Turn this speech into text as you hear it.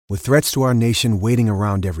With threats to our nation waiting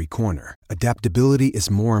around every corner, adaptability is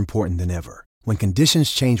more important than ever. When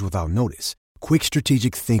conditions change without notice, quick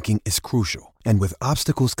strategic thinking is crucial. And with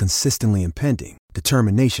obstacles consistently impending,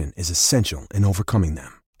 determination is essential in overcoming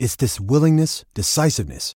them. It's this willingness,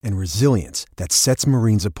 decisiveness, and resilience that sets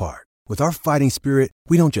Marines apart. With our fighting spirit,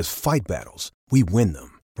 we don't just fight battles, we win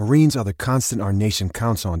them. Marines are the constant our nation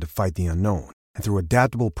counts on to fight the unknown. And through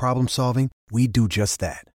adaptable problem solving, we do just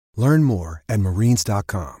that. Learn more at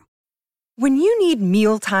marines.com. When you need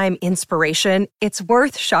mealtime inspiration, it's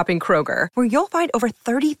worth shopping Kroger, where you'll find over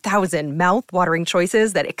 30,000 mouth-watering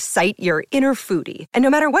choices that excite your inner foodie. And no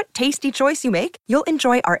matter what tasty choice you make, you'll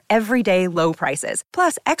enjoy our everyday low prices,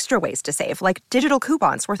 plus extra ways to save, like digital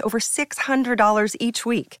coupons worth over $600 each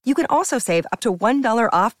week. You can also save up to $1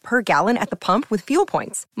 off per gallon at the pump with fuel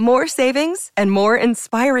points. More savings and more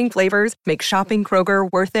inspiring flavors make shopping Kroger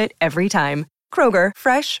worth it every time. Kroger,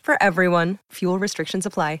 fresh for everyone. Fuel restrictions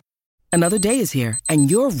apply. Another day is here,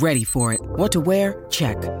 and you're ready for it. What to wear?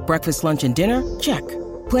 Check. Breakfast, lunch, and dinner? Check.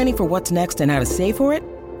 Planning for what's next and how to save for it?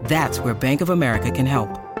 That's where Bank of America can help.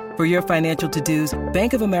 For your financial to-dos,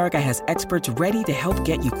 Bank of America has experts ready to help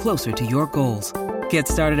get you closer to your goals. Get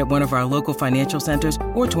started at one of our local financial centers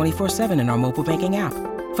or 24/7 in our mobile banking app.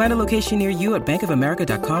 Find a location near you at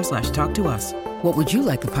bankofamerica.com/talktous. What would you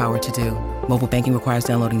like the power to do? Mobile banking requires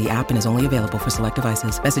downloading the app and is only available for select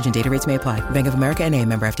devices. Message and data rates may apply. Bank of America N.A.,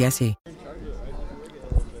 member FDIC.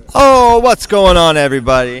 Oh, what's going on,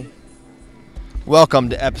 everybody? Welcome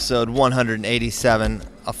to episode 187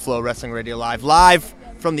 of Flow Wrestling Radio Live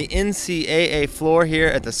from the NCAA floor here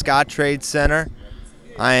at the Scottrade Center.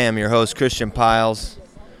 I am your host, Christian Piles,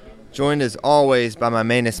 joined as always by my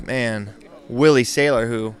mainest man, Willie Saylor,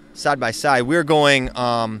 who, side by side, we're going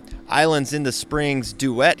Islands in the Springs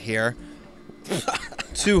duet here.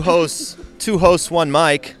 Two hosts, one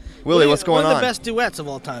mic. Willie, what's going on? One of the best duets of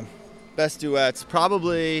all time. Best duets,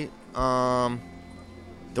 probably the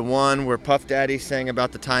one where Puff Daddy sang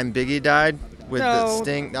about the time Biggie died with the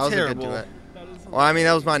Sting. That was terrible. A good duet. Well, I mean,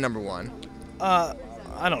 that was my number one. I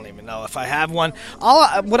don't even know if I have one.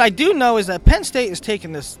 What I do know is that Penn State is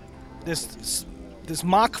taking this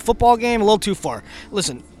mock football game a little too far.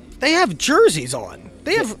 Listen, they have jerseys on.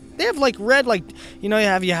 They have like red, like, you know,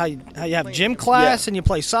 how you have gym class and you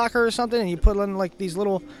play soccer or something and you put on like these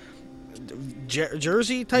little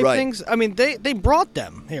jersey type things. I mean, they brought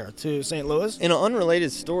them here to St. Louis. In an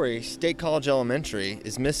unrelated story, State College Elementary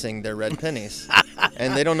is missing their red pennies,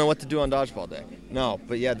 and they don't know what to do on dodgeball day. No,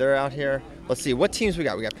 but yeah, they're out here. Let's see, what teams we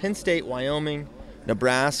got? We got Penn State, Wyoming,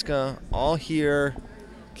 Nebraska, all here.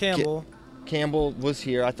 Campbell was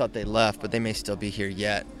here. I thought they left, but they may still be here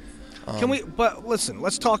yet. But listen,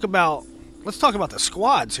 let's talk about the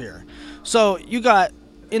squads here. So you got,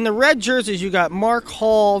 in the red jerseys, you got Mark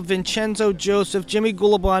Hall, Vincenzo Joseph, Jimmy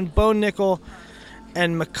Gulabon, Bo Nickel,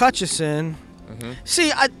 and McCutcheon. Mm-hmm.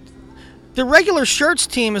 See, the regular shirts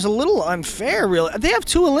team is a little unfair, really. They have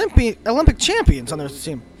two Olympic champions on their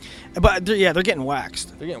team, but they're getting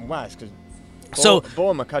waxed. They're getting waxed because Bo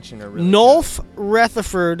and McCutcheon are really Nolf, good.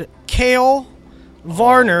 Rutherford, Kale,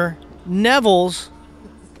 Varner, Nevels.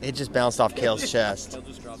 It just bounced off Kale's chest.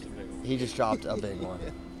 He just dropped a big one.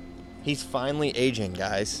 He's finally aging,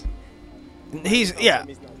 guys. He's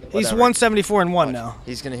 174 and 1 now.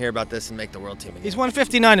 He's gonna hear about this and make the world team again. He's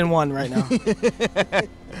 159 and 1 right now.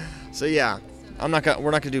 So yeah, we're not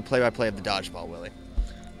gonna do play-by-play of the dodgeball, Willie.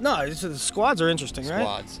 No, the squads are interesting, right?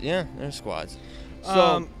 Squads, yeah, they're squads.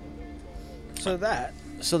 So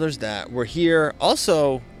there's that. We're here.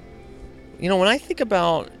 Also, you know, when I think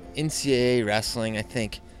about NCAA wrestling, I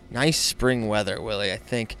think nice spring weather, Willie. I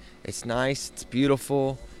think it's nice, it's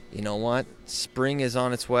beautiful. You know what? Spring is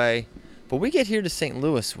on its way. But we get here to St.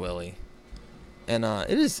 Louis, Willie, and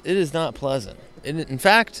it is not pleasant. In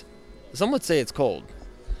fact, some would say it's cold.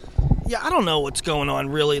 Yeah, I don't know what's going on,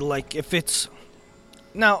 really. Like, if it's...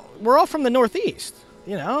 Now, we're all from the Northeast,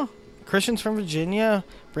 you know? Christian's from Virginia,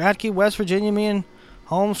 Bradkey, West Virginia, me and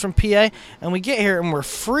Holmes from PA, and we get here and we're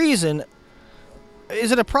freezing.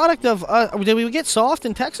 Is it a product of... did we get soft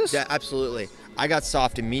in Texas? Yeah, absolutely. I got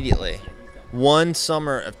soft immediately. One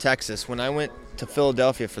summer of Texas, when I went to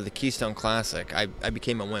Philadelphia for the Keystone Classic, I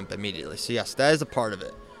became a wimp immediately. So, yes, that is a part of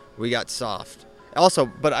it. We got soft. Also,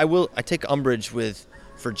 but I take umbrage with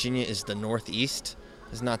Virginia is the Northeast.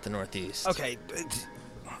 It's not the Northeast. Okay.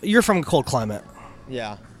 You're from a cold climate.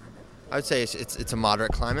 Yeah. I would say it's a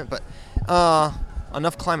moderate climate, but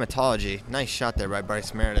enough climatology. Nice shot there by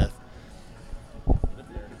Bryce Meredith.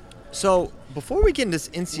 So, before we get into this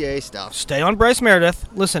NCAA stuff... Stay on Bryce Meredith.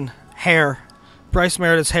 Listen, hair. Bryce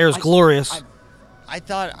Meredith's hair is glorious. I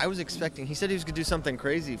thought, I was expecting... He said he was going to do something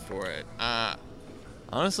crazy for it. I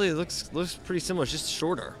Honestly, it looks pretty similar. It's just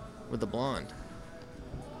shorter with the blonde.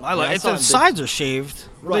 I like it. The sides are shaved.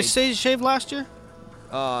 Were they say shaved last year?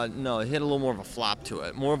 No, it had a little more of a flop to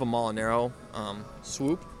it. More of a Molinaro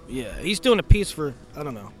swoop. Yeah, he's doing a piece for, I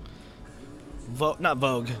don't know. Not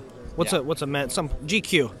Vogue. What's a man? Some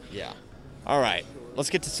GQ. Yeah. All right. Let's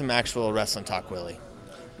get to some actual wrestling talk, Willie.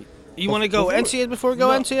 You want to go NCAAs before we go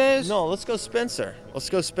NCAAs? No, let's go Spencer. Let's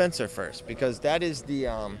go Spencer first because that is the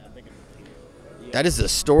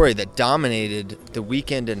story that dominated the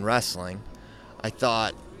weekend in wrestling. I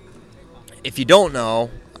thought, if you don't know,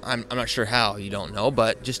 I'm not sure how you don't know,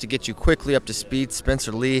 but just to get you quickly up to speed,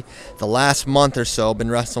 Spencer Lee, the last month or so, been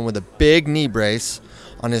wrestling with a big knee brace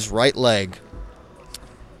on his right leg.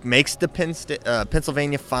 Makes the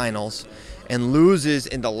Pennsylvania finals and loses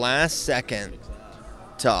in the last second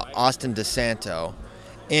to Austin DeSanto.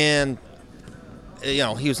 And,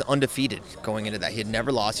 he was undefeated going into that. He had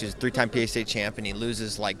never lost. He was a 3-time PA state champ, and he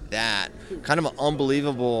loses like that. Kind of an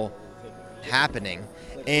unbelievable happening.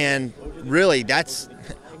 And really, that's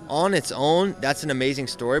on its own, that's an amazing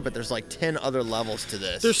story, but there's like 10 other levels to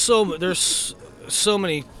this. There's so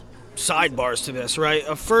many sidebars to this, right?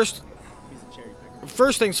 First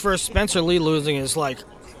things first, Spencer Lee losing is like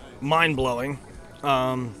mind-blowing.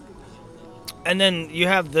 And then you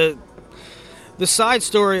have the side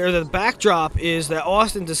story, or the backdrop, is that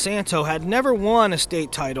Austin DeSanto had never won a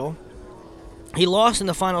state title. He lost in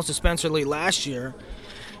the finals to Spencer Lee last year.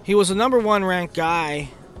 He was a number 1 ranked guy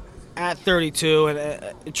at 32 and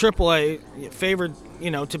AAA, favored,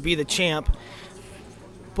 to be the champ.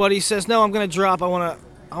 But he says, "No, I'm going to drop. I want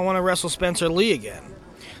to wrestle Spencer Lee again."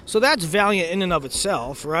 So that's valiant in and of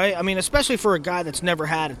itself, right? I mean, especially for a guy that's never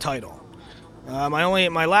had a title.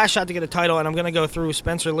 My last shot to get a title, and I'm going to go through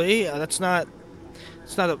Spencer Lee. It's not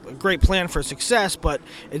a great plan for success, but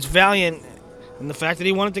it's valiant in the fact that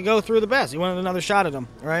he wanted to go through the best. He wanted another shot at him,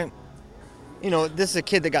 right? This is a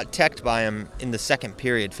kid that got teched by him in the second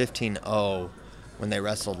period, 15-0, when they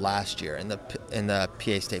wrestled last year in the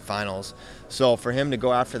PA State Finals. So for him to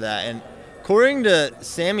go after that, and according to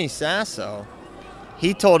Sammy Sasso,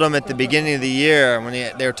 he told him at the beginning of the year when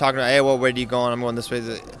they were talking about, "Hey, well, where are you going? I'm going this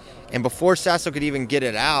way." And before Sasso could even get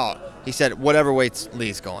it out, he said, "Whatever weight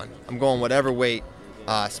Lee's going. I'm going whatever weight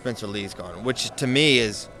Spencer Lee's going," which to me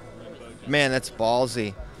is, man, that's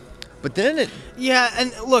ballsy. But then yeah,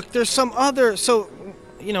 and look, there's some other. So,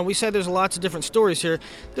 we said there's lots of different stories here.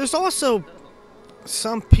 There's also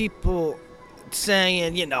some people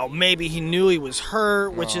saying, maybe he knew he was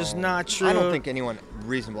hurt, which is not true. I don't think anyone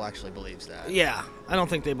reasonable actually believes that. Yeah, I don't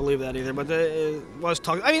think they believe that either. But it was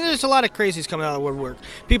talking. I mean, there's a lot of crazies coming out of the woodwork.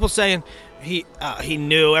 People saying he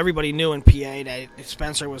knew. Everybody knew in PA that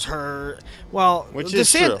Spencer was hurt. Well, which is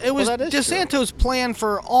true. It was DeSanto's plan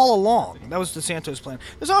for all along. That was DeSanto's plan.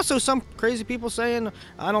 There's also some crazy people saying,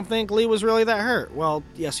 "I don't think Lee was really that hurt." Well,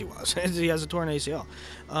 yes, he was. He has a torn ACL.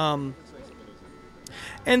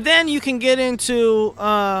 And then you can get into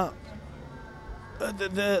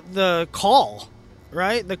the call,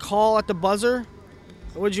 right? The call at the buzzer.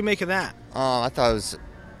 What did you make of that? I thought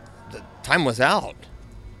the time was out.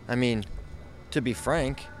 I mean, to be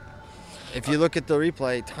frank, if you look at the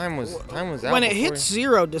replay, time was out. When it hits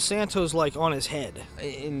 0, DeSanto's like on his head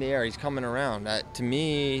in the air. He's coming around. To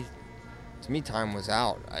me, time was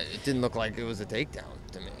out. It didn't look like it was a takedown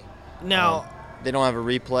to me. Now. They don't have a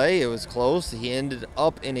replay. It was close. He ended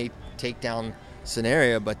up in a takedown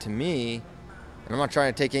scenario. But to me, and I'm not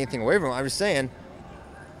trying to take anything away from him, I'm just saying,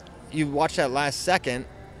 you watch that last second,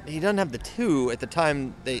 he doesn't have the 2 at the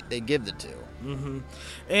time they give the 2. Mm-hmm.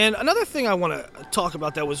 And another thing I want to talk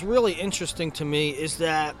about that was really interesting to me is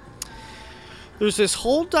that there's this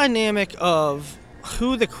whole dynamic of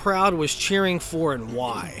who the crowd was cheering for and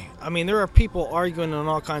why. I mean, there are people arguing on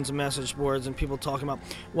all kinds of message boards and people talking about,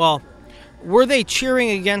 well, were they cheering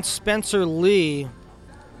against Spencer Lee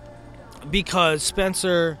because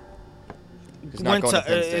Spencer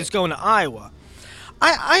is going to Iowa?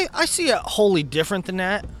 I see it wholly different than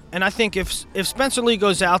that. And I think if Spencer Lee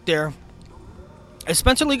goes out there,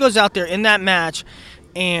 in that match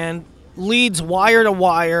and leads wire to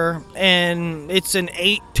wire and it's an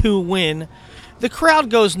 8-2 win, the crowd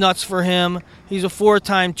goes nuts for him. He's a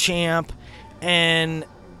 4-time champ, and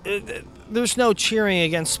there's no cheering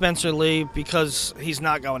against Spencer Lee because he's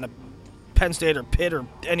not going to Penn State or Pitt or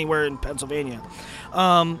anywhere in Pennsylvania.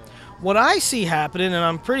 What I see happening, and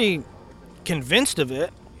I'm pretty convinced of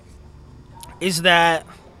it, is that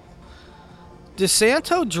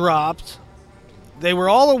DeSanto dropped. They were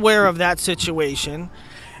all aware of that situation,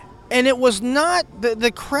 and it was not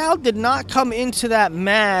the crowd did not come into that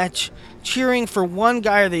match cheering for one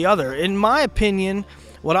guy or the other. In my opinion,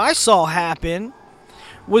 what I saw happen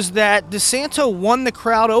was that DeSanto won the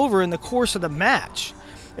crowd over in the course of the match.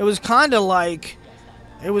 It was kind of like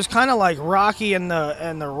Rocky and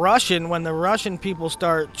the Russian, when the Russian people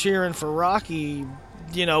start cheering for Rocky,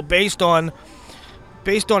 based on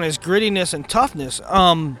his grittiness and toughness.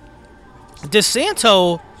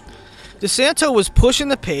 DeSanto was pushing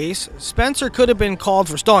the pace. Spencer could have been called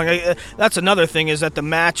for stalling. That's another thing, is that the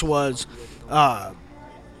match was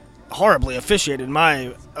horribly officiated, in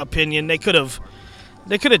my opinion. They could have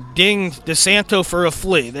dinged DeSanto for a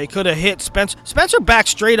flea. They could have hit Spencer. Spencer backed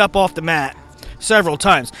straight up off the mat several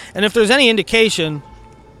times. And if there's any indication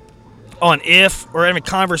on or any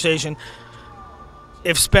conversation,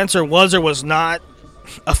 if Spencer was or was not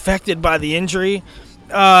affected by the injury,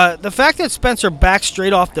 the fact that Spencer backed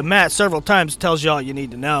straight off the mat several times tells you all you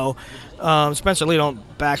need to know. Spencer Lee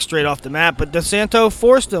don't back straight off the mat, but DeSanto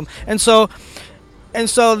forced him. And so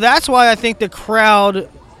that's why I think the crowd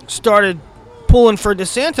started pulling for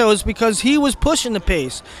DeSanto, is because he was pushing the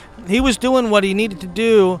pace. He was doing what he needed to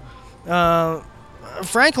do.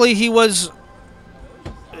 Frankly, he was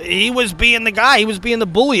being the guy. He was being the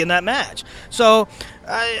bully in that match. So,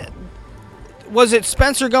 was it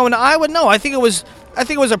Spencer going to Iowa? No, I think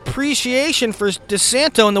it was appreciation for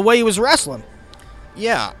DeSanto and the way he was wrestling.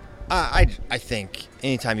 Yeah, I think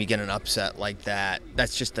anytime you get an upset like that,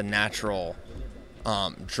 that's just a natural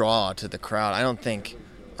draw to the crowd. I don't think.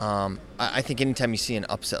 I think anytime you see an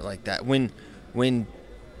upset like that, when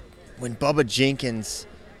Bubba Jenkins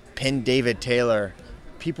pinned David Taylor,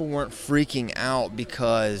 people weren't freaking out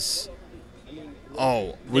because,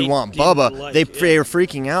 we want Bubba. They were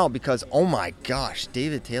freaking out because, oh my gosh,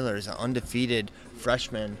 David Taylor is an undefeated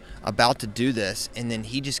freshman about to do this, and then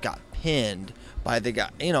he just got pinned by the guy.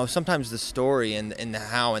 Sometimes the story and the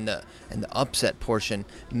how and the upset portion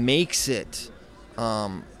makes it.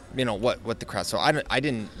 What the crowd. So I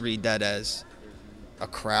didn't read that as a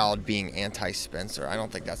crowd being anti-Spencer. I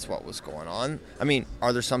don't think that's what was going on. I mean,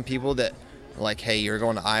 are there some people that are like, hey, you're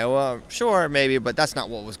going to Iowa? Sure, maybe, but that's not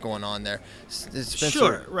what was going on there. Spencer,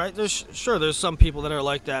 sure, right? There's some people that are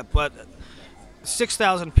like that, but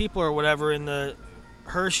 6,000 people or whatever in the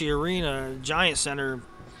Hershey Arena Giant Center,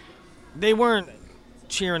 they weren't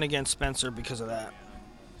cheering against Spencer because of that.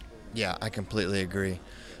 Yeah, I completely agree.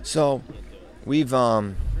 So we've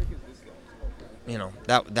that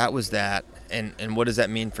was that, and what does that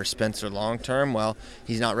mean for Spencer long term? Well,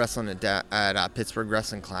 he's not wrestling at Pittsburgh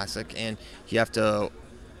Wrestling Classic, and you have to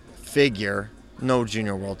figure no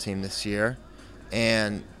junior world team this year,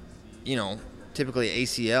 and typically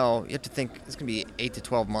ACL, you have to think it's going to be 8 to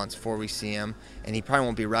 12 months before we see him, and he probably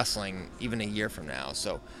won't be wrestling even a year from now.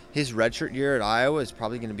 So his redshirt year at Iowa is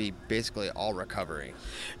probably going to be basically all recovery.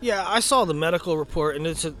 Yeah, I saw the medical report, and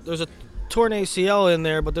there's a torn ACL in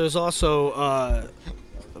there, but there's also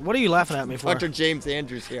what are you laughing at me for? Dr. James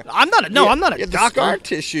Andrews here. I'm not a doctor. The scar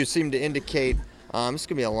tissue seemed to indicate this is going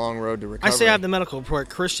to be a long road to recovery. I say I have the medical report.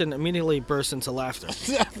 Christian immediately bursts into laughter.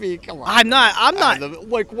 I mean, come on. I'm not.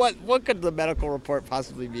 What could the medical report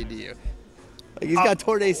possibly mean to you? Like, he's got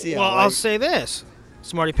torn ACL. Well, I'll say this,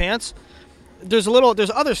 Smarty Pants. There's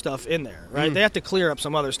other stuff in there, right? They have to clear up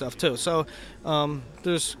some other stuff too. So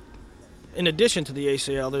there's, in addition to the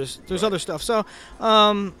ACL, there's other stuff. So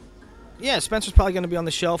yeah, Spencer's probably going to be on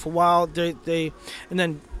the shelf a while.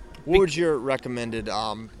 What would your recommended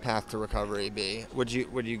path to recovery be? Would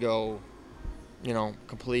you go,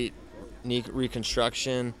 complete knee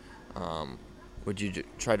reconstruction? Would you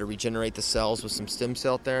try to regenerate the cells with some stem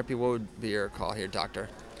cell therapy? What would be your call here, doctor?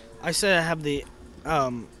 I say I have the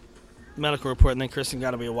medical report, and then Kristen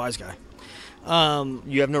got to be a wise guy.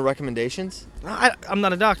 You have no recommendations? I'm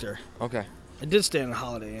not a doctor. Okay. I did stay on a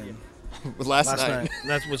Holiday Inn last night.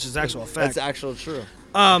 Which is actual fact. That's actual truth.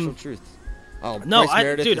 Actual truth. Oh, no, Bryce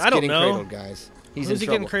Meredith is I don't getting know. Cradled, guys. He's Who's in he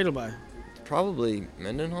trouble. getting cradled by? Probably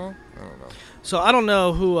Mendenhall. I don't know. So I don't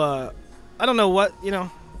know who. I don't know what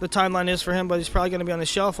the timeline is for him, but he's probably going to be on the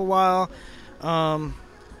shelf a while,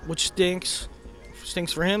 which stinks.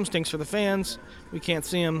 Stinks for him. Stinks for the fans. We can't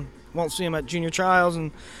see him. Won't see him at junior trials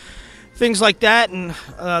and things like that. And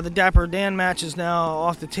the Dapper Dan match is now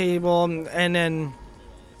off the table, and then.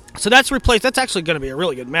 So that's replaced. That's actually going to be a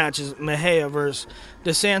really good match. Is Mejia versus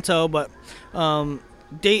DeSanto, but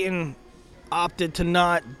Dayton opted to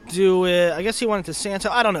not do it. I guess he wanted DeSanto.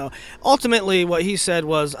 I don't know. Ultimately, what he said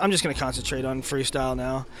was, "I'm just going to concentrate on freestyle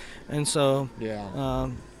now," and so yeah,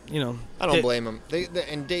 I don't blame him.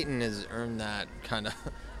 And Dayton has earned that kind of.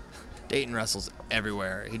 Dayton wrestles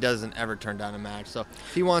everywhere. He doesn't ever turn down a match. So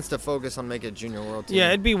if he wants to focus on making a junior world team. Yeah,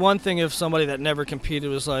 it'd be one thing if somebody that never competed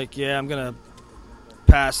was like, "Yeah, I'm going to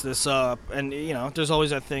pass this up. And, there's always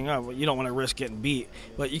that thing, well, you don't want to risk getting beat.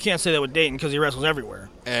 But you can't say that with Dayton because he wrestles everywhere.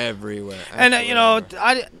 Everywhere. And,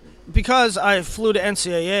 because I flew to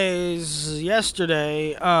NCAAs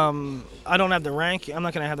yesterday, I don't have the ranking. I'm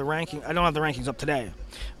not going to have the ranking. I don't have the rankings up today.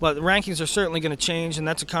 But the rankings are certainly going to change, and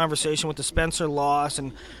that's a conversation with the Spencer loss.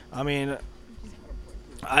 And,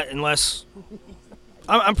 unless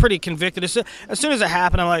I'm pretty convicted. As soon as it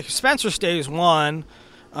happened, I'm like, Spencer stays 1.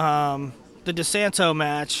 The DeSanto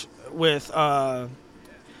match with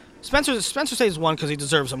Spencer stays 1 because he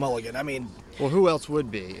deserves a mulligan. Well, who else would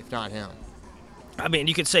be if not him?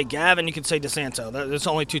 You could say Gavin, you could say DeSanto. There's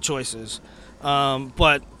only 2 choices.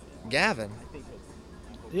 But Gavin?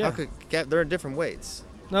 Yeah. They're different weights.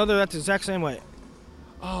 No, they're at the exact same weight.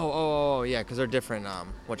 Oh, yeah, because they're different,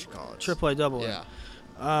 Triple A, double A. Yeah.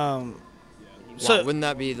 So wouldn't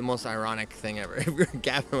that be the most ironic thing ever if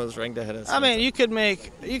Gavin was ranked ahead of Spencer? You could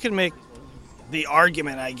make the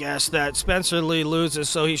argument, I guess, that Spencer Lee loses,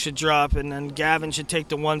 so he should drop, and then Gavin should take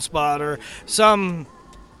the 1 spot, or some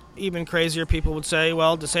even crazier people would say,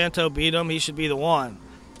 well, DeSanto beat him, he should be the 1.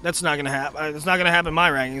 That's not going to happen. It's not going to happen in my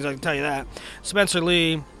rankings, I can tell you that. Spencer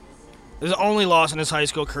Lee is the only loss in his high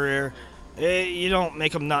school career. You don't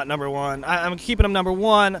make him not number 1. I'm keeping him number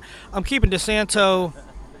 1. I'm keeping DeSanto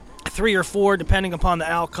 3 or 4, depending upon the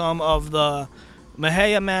outcome of the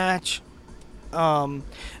Mejia match. Now,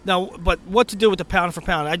 but what to do with the pound for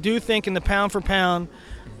pound? I do think in the pound for pound,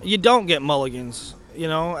 you don't get mulligans.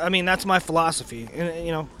 That's my philosophy.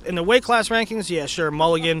 In the weight class rankings, yeah, sure,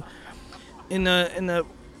 mulligan. In the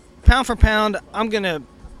pound for pound, I'm gonna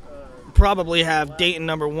probably have Dayton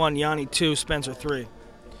number 1, Yanni 2, Spencer 3.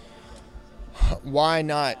 Why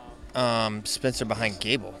not Spencer behind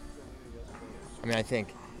Gable? I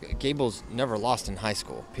think Gable's never lost in high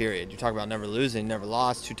school, period. You talk about never losing, never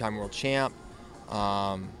lost, 2-time world champ.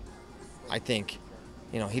 I think,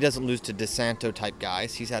 he doesn't lose to DeSanto-type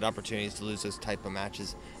guys. He's had opportunities to lose those type of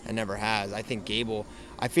matches and never has. I think Gable,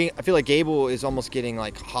 I feel like Gable is almost getting,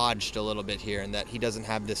 hodged a little bit here in that he doesn't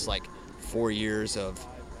have this, 4 years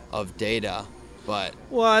of data. But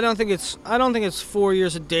well, I don't think it's 4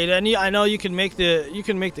 years of data, and I know you can make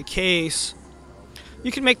the case.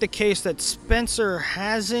 You can make the case that Spencer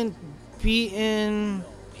hasn't beaten.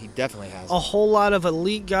 He definitely has a whole lot of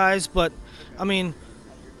elite guys, but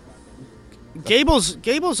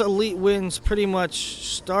Gable's elite wins pretty much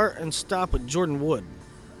start and stop with Jordan Wood.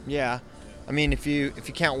 Yeah, if you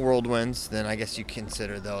count world wins, then I guess you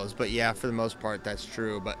consider those. But yeah, for the most part, that's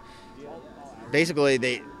true. But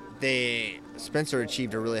basically, Spencer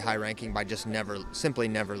achieved a really high ranking by just simply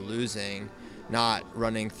never losing, not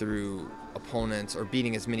running through opponents or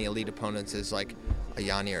beating as many elite opponents as a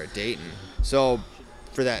Yanni or a Dayton. So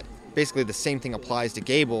for that, basically the same thing applies to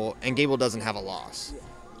Gable, and Gable doesn't have a loss.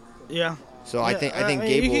 Yeah. So yeah, I think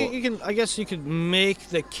Gable. You can. I guess you could make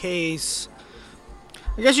the case.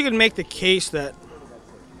 I guess you could make the case that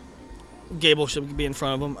Gable should be in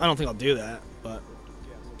front of him. I don't think I'll do that, but.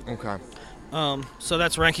 Okay. So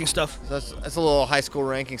that's ranking stuff. So that's a little high school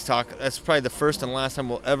rankings talk. That's probably the first and last time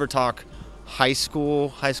we'll ever talk high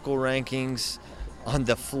school rankings on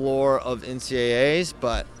the floor of NCAAs,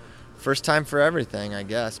 but first time for everything, I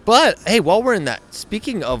guess. But hey, while we're in that,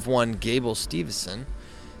 speaking of one Gable Stevenson,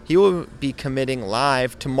 he will be committing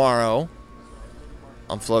live tomorrow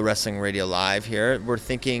on Flow Wrestling Radio Live here. We're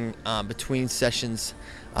thinking between sessions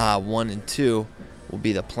 1 and 2 will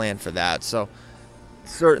be the plan for that. So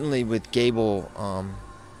certainly with Gable,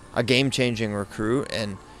 a game-changing recruit,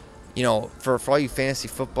 and for all you fantasy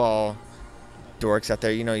football dorks out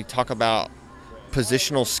there, you talk about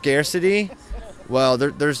positional scarcity. Well,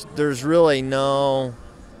 there's really no.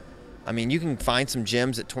 You can find some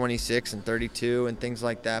gems at 26 and 32 and things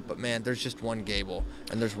like that, but man, there's just one Gable,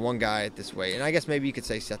 and there's one guy at this weight, and I guess maybe you could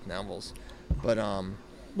say Seth Nevels, but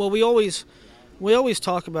Well, we always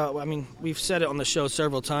talk about. We've said it on the show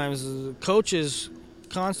several times. Coaches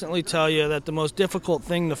constantly tell you that the most difficult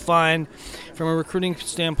thing to find from a recruiting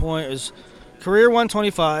standpoint is career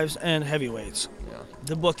 125s and heavyweights,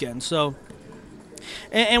 the bookend. So,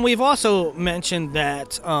 and we've also mentioned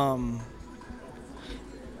that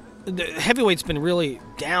the heavyweight's been really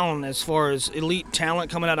down as far as elite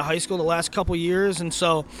talent coming out of high school the last couple years, and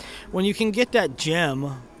so when you can get that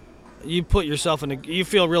gem, you put yourself you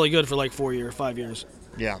feel really good for 5 years.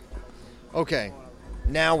 Yeah. Okay.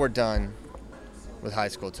 Now we're done with high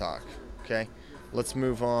school talk. Okay. Let's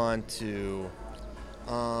move on to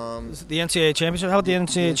Is it the NCAA championship? How about the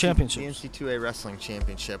NCAA championship? The NC2A Wrestling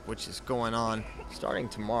Championship, which is going on starting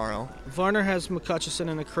tomorrow. Varner has McCutcheon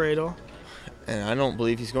in the cradle. And I don't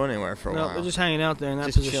believe he's going anywhere for a while. No, they're just hanging out there in that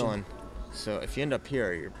just position. Chilling. So if you end up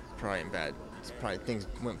here, you're probably in bad things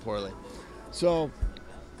went poorly. So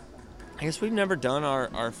I guess we've never done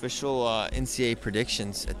our official NCAA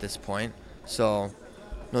predictions at this point. So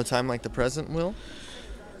no time like the present, Will?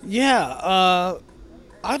 Yeah.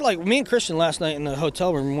 Me and Christian last night in the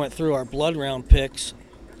hotel room went through our blood round picks,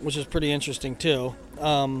 which is pretty interesting too.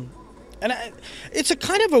 It's a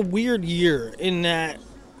kind of a weird year in that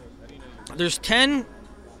there's 10.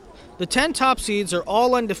 The 10 top seeds are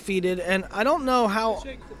all undefeated, and I don't know how.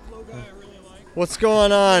 What's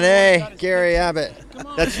going on? Hey, Gary Abbott.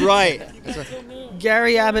 That's right.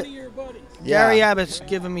 Gary Abbott. Yeah. Gary Abbott's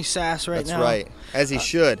giving me sass right now. That's right. As he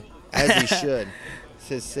should. As he should. It's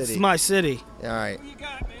his city. It's my city. All right.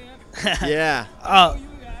 Yeah.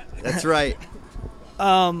 That's right.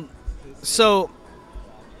 So,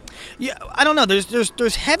 yeah, I don't know.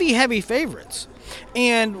 There's heavy favorites,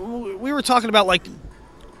 and we were talking about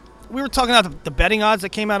the betting odds that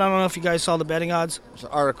came out. I don't know if you guys saw the betting odds. There's an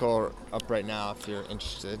article up right now if you're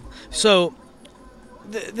interested. So,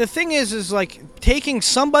 the thing is like taking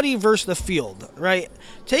somebody versus the field, right?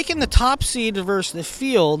 Taking the top seed versus the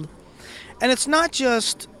field, and it's not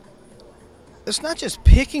just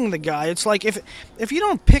picking the guy. It's like if you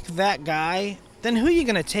don't pick that guy, then who are you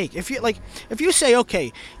gonna take? If you say,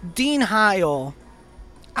 okay, Dean Heil,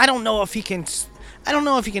 I don't know if he can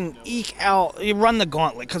eke out, run the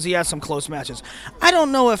gauntlet because he has some close matches. I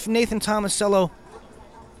don't know if Nathan Tomasello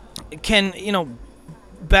can,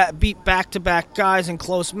 beat back-to-back guys in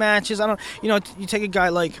close matches. You take a guy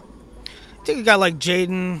like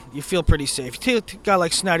Jaden, you feel pretty safe. You take a guy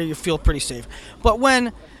like Snyder, you feel pretty safe. But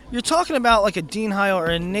when you're talking about like a Dean Heil or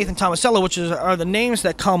a Nathan Tomasello, which are the names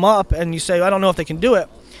that come up, and you say, I don't know if they can do it.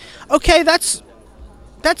 Okay, that's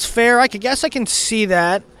fair. I guess I can see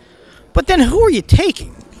that. But then who are you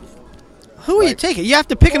taking? Who are you taking? You have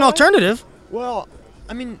to pick an alternative. Well,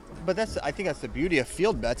 I mean, but I think that's the beauty of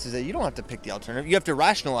field bets is that you don't have to pick the alternative. You have to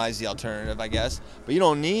rationalize the alternative, I guess. But I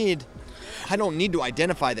don't need to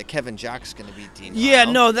identify that Kevin Jack's going to beat Dean Heil. Yeah,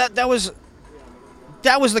 no, that was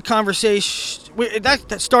the conversation.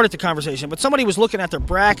 That started the conversation. But somebody was looking at their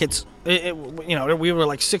brackets. We were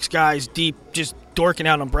like 6 guys deep, just dorking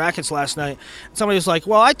out on brackets last night. Somebody was like,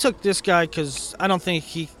 "Well, I took this guy because I don't think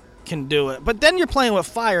he can do it." But then you're playing with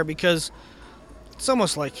fire because it's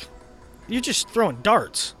almost like you're just throwing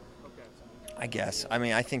darts. I guess. I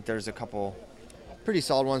mean, I think there's a couple pretty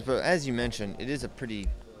solid ones, but as you mentioned, it is a pretty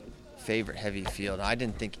favorite-heavy field. I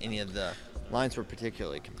didn't think any of the lines were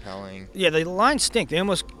particularly compelling. Yeah, the lines stink. They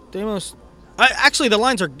almost. Actually, the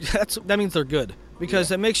lines are. That means they're good because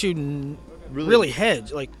that makes you really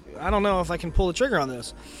hedge. Like, I don't know if I can pull the trigger on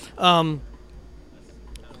this,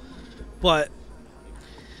 but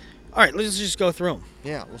all right, let's just go through them.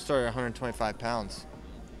 Yeah, we'll start at 125 pounds.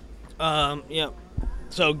 Yeah.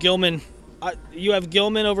 So Gilman, you have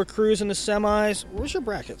Gilman over Cruz in the semis. Where's your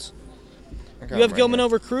brackets? You have Gilman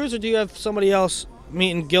over Cruz, or do you have somebody else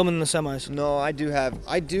meeting Gilman in the semis? No, I do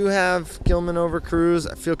have Gilman over Cruz.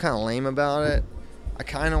 I feel kind of lame about it. I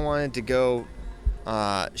kind of wanted to go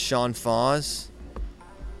Sean Foss.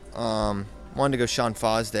 Wanted to go Sean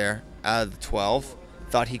Foss there out of the 12.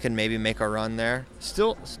 Thought he could maybe make a run there.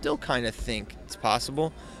 Still kind of think it's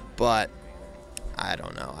possible, but I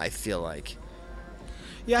don't know. I feel like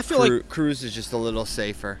like Cruz is just a little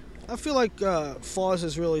safer. I feel like Foss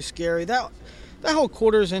is really scary. That whole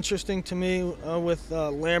quarter is interesting to me with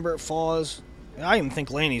Lambert, Foss. I even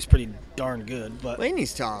think Laney's pretty darn good, but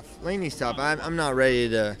Laney's tough. I'm not ready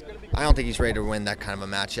to. I don't think he's ready to win that kind of a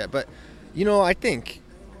match yet. But I think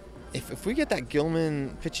if we get that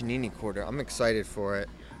Gilman Piccinini quarter, I'm excited for it.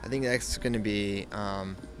 I think that's going to be.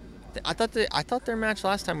 I thought their match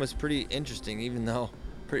last time was pretty interesting, even though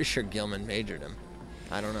I'm pretty sure Gilman majored him.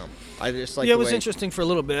 I don't know. I just like. Yeah, it was interesting for a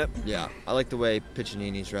little bit. Yeah, I like the way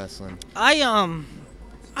Piccinini's wrestling. I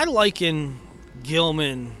liken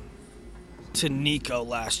Gilman to Nico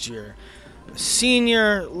last year.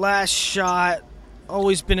 Senior, last shot,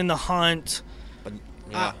 always been in the hunt. But,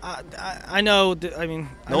 yeah. I know.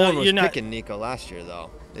 No one was picking Nico last year, though.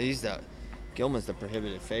 Gilman's the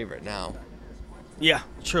prohibitive favorite now. Yeah,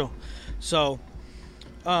 true. So,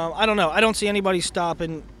 I don't know. I don't see anybody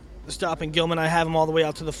stopping Gilman. I have him all the way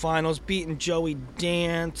out to the finals, beating Joey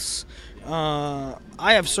Dance. I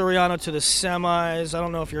have Soriano to the semis. I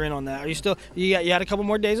don't know if you're in on that. Are you still? You had a couple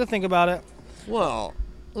more days to think about it. Well,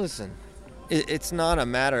 listen, it's not a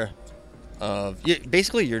matter of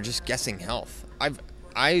basically you're just guessing health.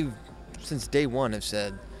 I've since day one have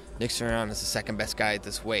said Nick Soriano is the second best guy at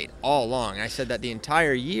this weight all along. I said that the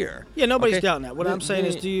entire year. Yeah, nobody's doubting that. What I'm saying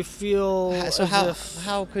is, do you feel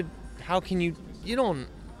how can you don't?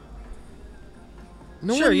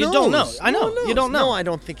 No sure, one you knows. don't know. I know. No one knows. You don't know. No, I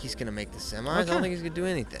don't think he's going to make the semis. I don't think he's going to do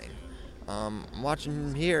anything. I'm watching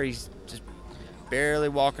him here. He's just barely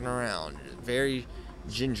walking around, very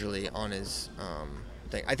gingerly on his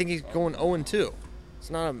thing. I think he's going 0-2. It's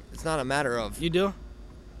not a matter of. You do?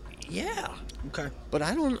 Yeah. Okay. But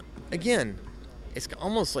I don't. Again, it's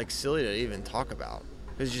almost like silly to even talk about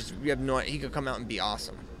because you have no. He could come out and be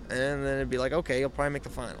awesome, and then it'd be like, okay, he'll probably make the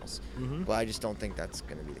finals. Mm-hmm. But I just don't think that's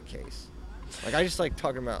going to be the case. Like I just like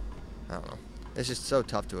talking about. I don't know. It's just so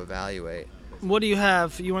tough to evaluate. What do you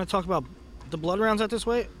have? You want to talk about the blood rounds at this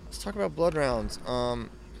weight? Let's talk about blood rounds.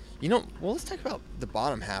 Let's talk about the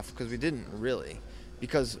bottom half because we didn't really.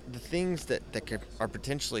 Because the things that are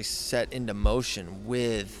potentially set into motion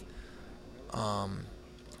with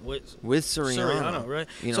Soriano, right?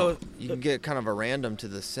 You can get kind of a random to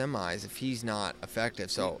the semis if he's not effective.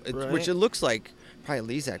 So, Right. Which it looks like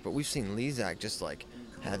probably Lezak, but we've seen Lezak just like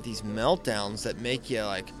have these meltdowns that make you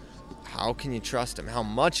like, how can you trust him? How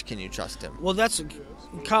much can you trust him? Well, that's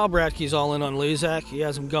Kyle Bradke's all in on Lezak. He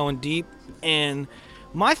has him going deep. And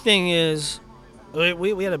my thing is,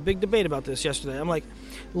 we had a big debate about this yesterday. I'm like,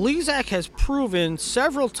 Lezak has proven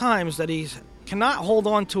several times that he cannot hold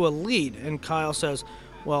on to a lead. And Kyle says,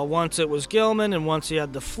 well, once it was Gilman and once he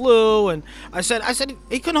had the flu. And I said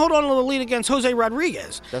he couldn't hold on to the lead against Jose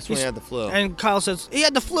Rodriguez. That's when he had the flu. And Kyle says, he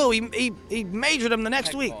had the flu. He majored him the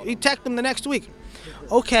next week. He teched him the next week.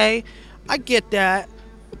 Okay, I get that.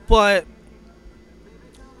 But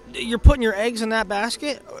you're putting your eggs in that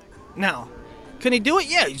basket? Now, can he do it?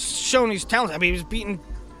 Yeah, he's shown he's talented. I mean, he was beating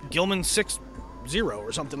Gilman 6-0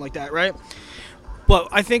 or something like that, right? But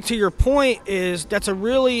I think to your point is that's a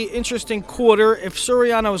really interesting quarter. If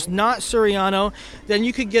Soriano is not Soriano, then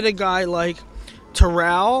you could get a guy like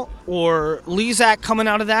Terrell or Lezak coming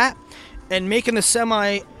out of that and making the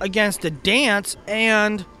semi against a dance,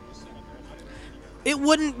 and it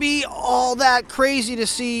wouldn't be all that crazy to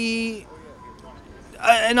see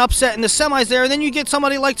an upset in the semis there, and then you get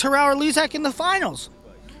somebody like Terrell or Lezak in the finals.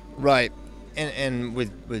 Right. And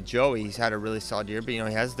with Joey, he's had a really solid year, but he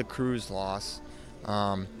has the Cruz loss.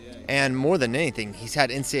 And more than anything, he's had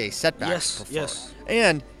NCAA setbacks before. Yes.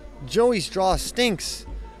 And Joey's draw stinks.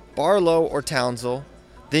 Barlow or Townsville,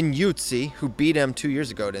 then Yutzi, who beat him 2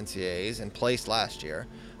 years ago at NCAAs and placed last year.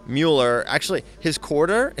 Mueller, actually, his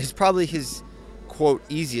quarter is probably his, quote,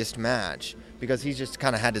 easiest match because he's just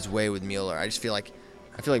kind of had his way with Mueller. I feel like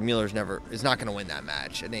Mueller's is not going to win that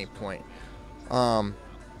match at any point.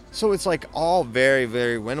 So it's like all very,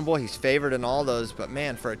 very winnable. He's favored in all those, but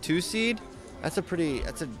man, for a 2 seed, that's a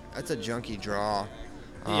junky draw.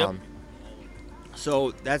 Yep.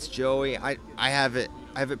 So that's Joey. I have it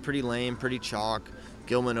pretty lame, pretty chalk.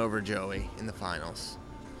 Gilman over Joey in the finals.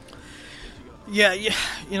 Yeah,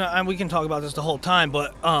 and we can talk about this the whole time,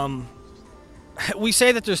 but we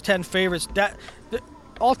say that there's 10 favorites.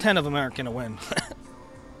 All 10 of them aren't going to win.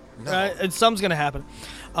 No. Right? And something's going to happen.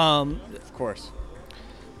 Of course.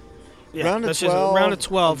 Yeah, round of 12. Round of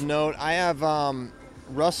 12. Of note, I have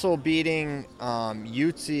Russell beating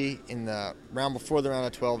Yutzi in the round before the round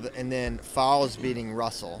of 12, and then Fowles beating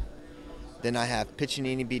Russell. Then I have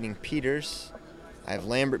Piccinini beating Peters. I have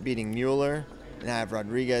Lambert beating Mueller, and I have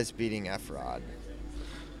Rodriguez beating Efrod.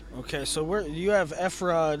 Okay, so you have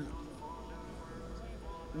Efrod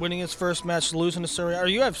winning his first match, losing to Soriano. Or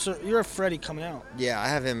you have Freddie coming out. Yeah, I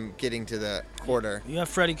have him getting to the quarter. You have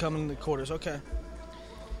Freddie coming in the quarters. Okay.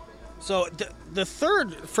 So the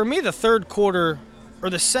third quarter or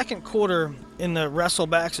the second quarter in the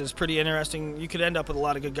wrestlebacks is pretty interesting. You could end up with a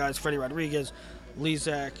lot of good guys: Freddie Rodriguez,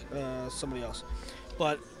 Lezak, somebody else.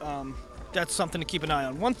 But that's something to keep an eye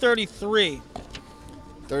on. 133.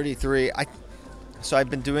 33. So I've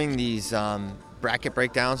been doing these bracket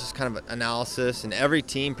breakdowns, just kind of analysis, and every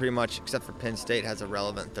team pretty much, except for Penn State, has a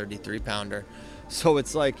relevant 33-pounder. So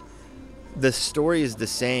it's like the story is the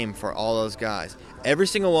same for all those guys. Every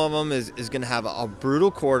single one of them is going to have a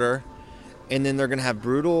brutal quarter, and then they're going to have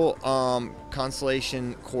brutal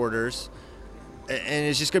consolation quarters. And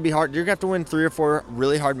it's just going to be hard. You're going to have to win 3 or 4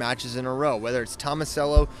 really hard matches in a row, whether it's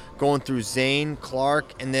Tomasello going through Zane,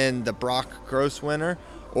 Clark, and then the Brock Gross winner,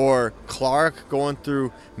 or Clark going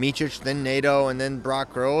through Micic, then Nato, and then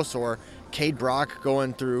Brock Gross, or Cade Brock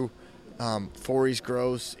going through Fories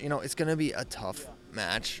Gross. It's going to be a tough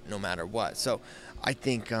match no matter what. So I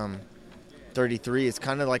think 33 is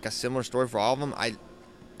kind of like a similar story for all of them.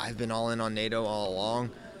 I've been all in on Nato all along.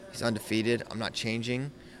 He's undefeated. I'm not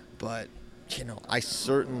changing. But, I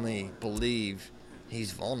certainly believe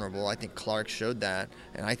he's vulnerable. I think Clark showed that.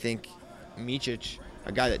 And I think Micic,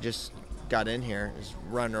 a guy that just got in here, is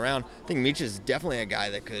running around. I think Micic is definitely a guy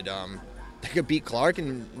that could They could beat Clark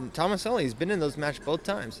and Tomaselli. He's been in those matches both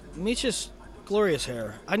times. Micic, glorious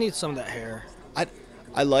hair. I need some of that hair.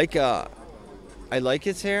 I like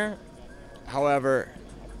his hair. However,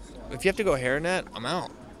 if you have to go hairnet, I'm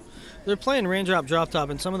out. They're playing raindrop drop top,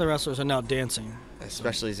 and some of the wrestlers are now dancing.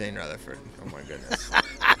 Especially Zane Rutherford. Oh my goodness.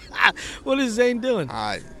 What is Zane doing?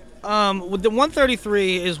 With the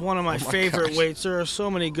 133 is one of my favorite weights. There are so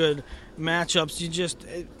many good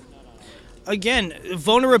matchups. Again,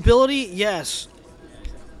 vulnerability, yes.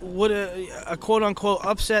 Would a quote-unquote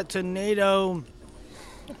upset to NATO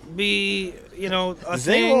be, a Zane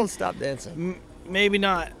thing? won't stop dancing. Maybe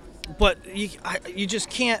not. But you just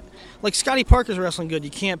can't. Like, Scotty Parker's wrestling good.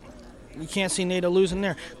 You can't see NATO losing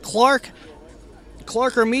there. Clark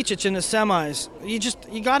or Micic in the semis.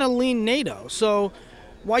 You got to lean NATO. So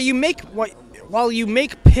while you make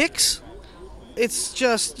picks, it's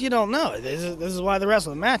just you don't know. This is why they're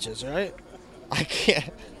wrestling matches, right? I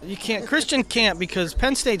can't. You can't. Christian can't because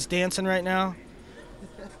Penn State's dancing right now.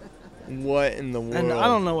 What in the world? And I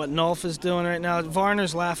don't know what Nolf is doing right now.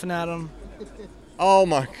 Varner's laughing at him. Oh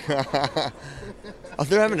my God! Oh,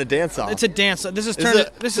 they're having a dance off. It's a dance off. This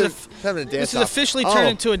is officially turned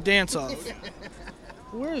into a dance off.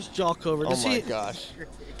 Where is Jalkover? Oh my gosh!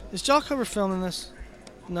 Is Jalkover filming this?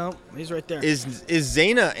 No, he's right there. Is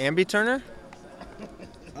Zayna ambi-turner?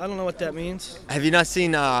 I don't know what that means. Have you not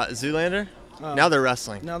seen Zoolander? Oh. Now they're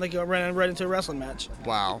wrestling. Now they go right into a wrestling match.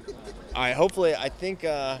 Wow. All right. Hopefully, I think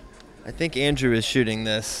Andrew is shooting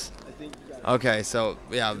this. Okay, so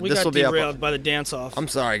yeah, this will be up. We got derailed by the dance-off. I'm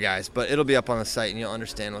sorry, guys, but it'll be up on the site, and you'll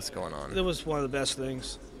understand what's going on. It was one of the best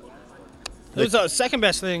things. It was the second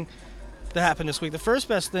best thing that happened this week. The first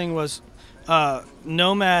best thing was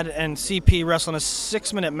Nomad and CP wrestling a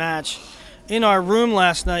 6-minute match in our room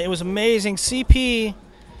last night. It was amazing. CP.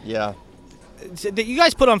 Yeah. You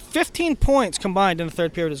guys put on 15 points combined in the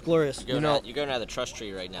third period. Is glorious. You're going out of the trust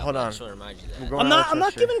tree right now. Hold on. I just want to remind you that. I'm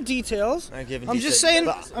not giving details. I'm just saying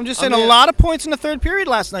a lot of points in the third period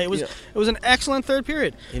last night. It was an excellent third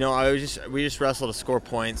period. We just wrestled to score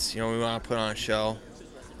points. We want to put on a show.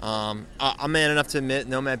 I'm man enough to admit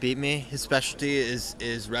Nomad beat me. His specialty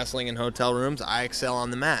is wrestling in hotel rooms. I excel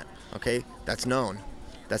on the mat. Okay, that's known.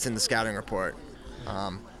 That's in the scouting report.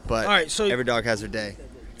 But all right, so every dog has their day.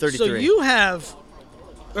 33. So you have,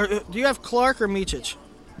 do you have Clark or Micic?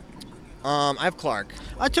 I have Clark.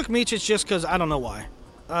 I took Micic just because I don't know why.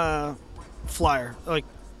 Flyer, like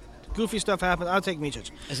goofy stuff happens. I'll take Micic.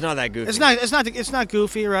 It's not that goofy. It's not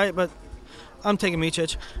goofy, right? But I'm taking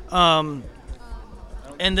Micic. And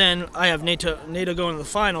then I have NATO going to the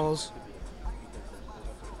finals.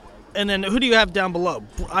 And then who do you have down below?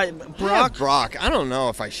 Brock? I have Brock. I don't know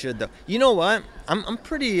if I should though. You know what? I'm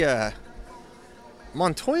pretty.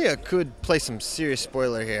 Montoya could play some serious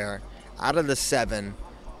spoiler here. Out of the 7,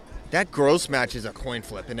 that Gross match is a coin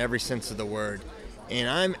flip in every sense of the word,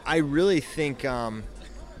 and I really think that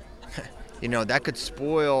could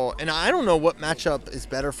spoil. And I don't know what matchup is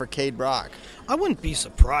better for Cade Brock. I wouldn't be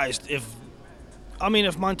surprised if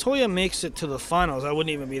Montoya makes it to the finals. I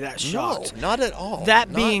wouldn't even be that shocked. No, not at all.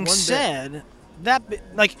 That being said.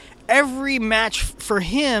 Every match for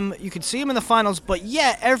him, you could see him in the finals, but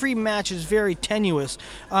yet every match is very tenuous.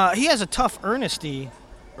 He has a tough Ernesty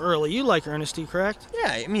early. You like Ernesty, correct?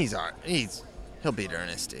 Yeah, I mean he'll beat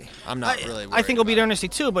Ernesty. I'm not really worried. I think he'll beat Ernesty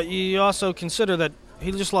too, but you also consider that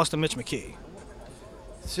he just lost to Mitch McKee.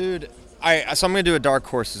 Dude, so I'm gonna do a Dark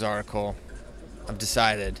Horses article. I've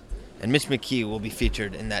decided, and Mitch McKee will be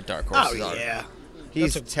featured in that Dark Horses article. Yeah,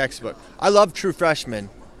 he's a textbook. I love True Freshman.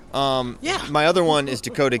 My other one is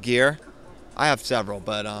Dakota Gear. I have several,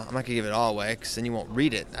 but I'm not gonna give it all away because then you won't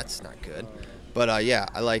read it. That's not good. But I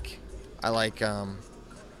like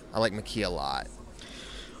McKee a lot.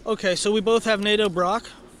 Okay, so we both have NATO Brock.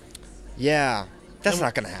 Yeah, that's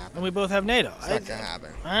not gonna happen. And we both have NATO. It's not gonna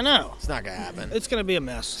happen. I know. It's not gonna happen. It's gonna be a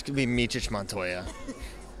mess. It's gonna be Micic Montoya.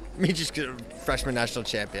 Micic freshman national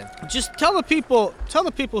champion. Just tell the people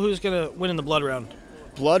who's gonna win in the blood round.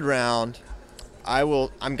 Blood round.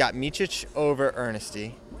 I've got Micic over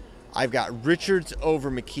Ernesty. I've got Richards over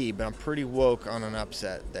McKee, but I'm pretty woke on an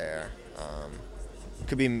upset there.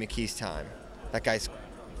 Could be McKee's time. That guy's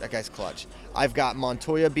clutch. I've got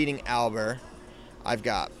Montoya beating Albert. I've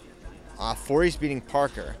got Fories beating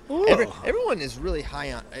Parker. Everyone is really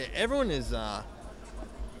high on. Everyone is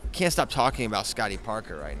can't stop talking about Scotty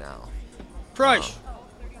Parker right now. Price.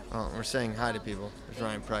 We're saying hi to people. There's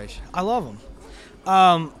Ryan Price. I love him.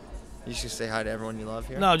 You should say hi to everyone you love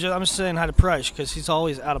here. No, I'm just saying hi to Price because he's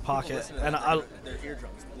always out of pocket, and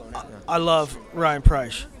I love Ryan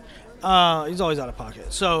Price. He's always out of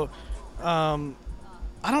pocket. So, I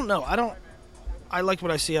don't know. I like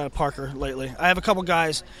what I see out of Parker lately. I have a couple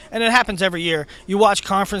guys, and it happens every year. You watch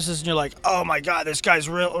conferences, and you're like, oh, my God, this guy's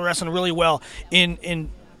wrestling really well. In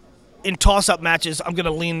toss-up matches, I'm going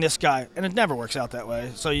to lean this guy. And it never works out that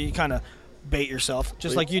way. So you kind of bait yourself,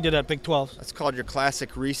 just like you did at Big 12. That's called your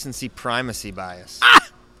classic recency primacy bias.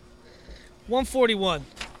 141.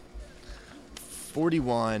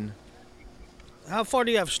 41. How far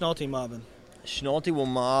do you have Schnolte mobbing? Schnolte will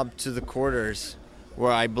mob to the quarters,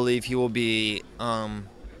 where I believe he will be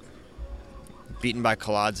beaten by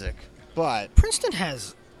Kolodzik. But Princeton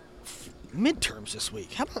has midterms this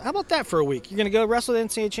week. How about that for a week? You're going to go wrestle the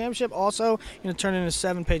NCAA championship. Also, you're going to turn in a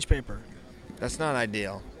 7-page paper. that's not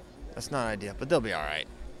ideal. But they'll be all right.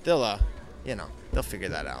 They'll, they'll figure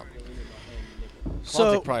that out. So,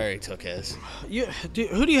 Kolodzik probably already took his.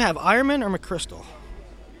 Who do you have, Ironman or McChrystal?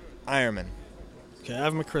 Ironman. Okay, I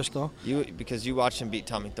have McChrystal. Because you watched him beat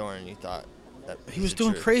Tommy Thorne, you thought that He was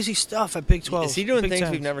doing crazy stuff at Big 12. Is he doing Big things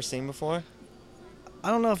 10s. we've never seen before? I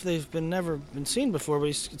don't know if they've never been seen before, but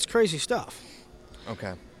it's crazy stuff.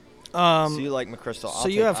 Okay. So you like McChrystal. So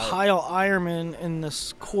you have Heil Ironman in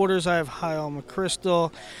the quarters. I have Heil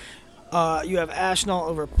McChrystal. You have Ashnall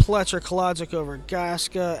over Pletcher, Kolodzik over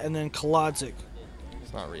Gaska, and then Kolodzik.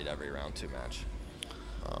 Let's not read every round 2 match.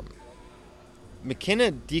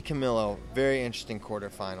 McKenna DiCamillo, very interesting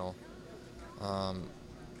quarterfinal.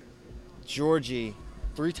 Georgie,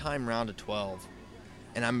 3-time round of 12.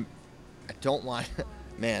 And I don't want,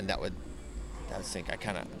 man, that would stink.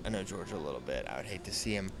 I know Georgia a little bit. I would hate to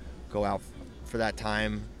see him go out for that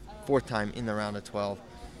time, 4th time in the round of 12.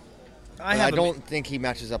 I don't think he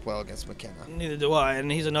matches up well against McKenna. Neither do I,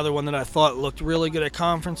 and he's another one that I thought looked really good at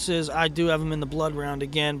conferences. I do have him in the blood round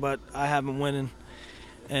again, but I have him winning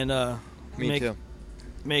and Me too.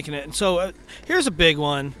 Making it. And so here's a big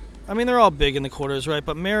one. I mean, they're all big in the quarters, right?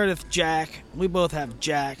 But Meredith, Jack, we both have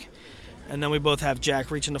Jack, and then we both have Jack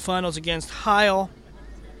reaching the finals against Heil,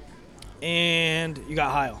 and you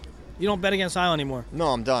got Heil. You don't bet against Heil anymore. No,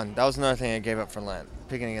 I'm done. That was another thing I gave up for Lent,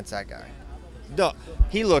 picking against that guy. No,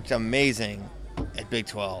 he looked amazing at Big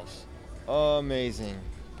 12s. Amazing.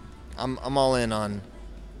 I'm all in on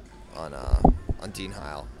Dean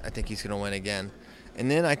Heil. I think he's going to win again. And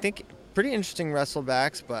then I think pretty interesting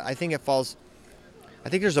wrestlebacks, but I think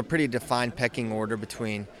there's a pretty defined pecking order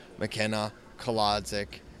between McKenna,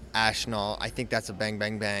 Kolodzik, Ashnall. I think that's a bang,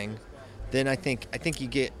 bang, bang. Then I think you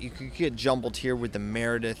could get jumbled here with the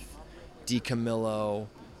Meredith, DiCamillo,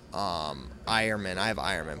 Ironman. I have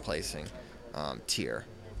Ironman placing tier,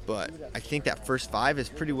 but I think that first 5 is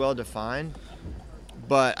pretty well defined.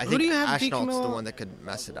 But I think Ashnall's the one that could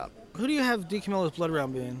mess it up. Who do you have DiCamillo's blood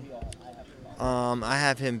round being? I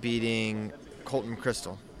have him beating Colton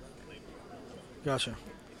Crystal. Gotcha.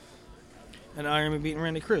 And Ironman beating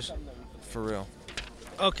Randy Cruz. For real.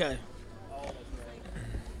 Okay.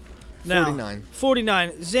 Now, 49.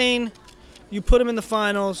 49. Zane, you put him in the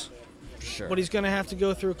finals, Sure. but he's going to have to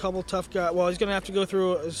go through a couple tough guys. Well, he's going to have to go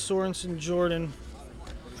through Sorensen, Jordan.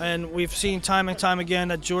 And we've seen time and time again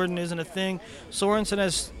that Jordan isn't a thing. Sorensen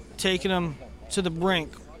has taken him to the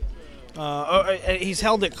brink. He's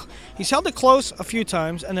held it close a few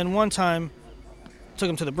times, and then one time took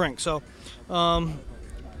him to the brink. So,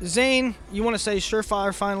 Zane, you want to say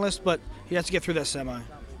surefire finalist, but he has to get through that semi.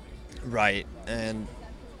 Right. And,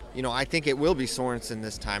 I think it will be Sorensen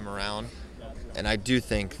this time around. And I do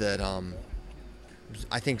think that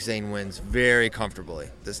I think Zane wins very comfortably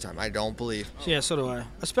this time. I don't believe. Yeah, so do I.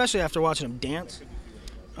 Especially after watching him dance.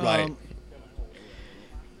 Right.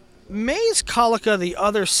 Mays Colica, the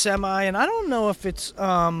other semi, and I don't know if it's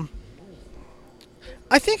I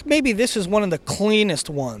think maybe this is one of the cleanest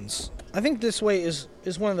ones. I think this way is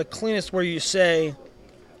one of the cleanest where you say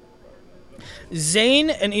Zane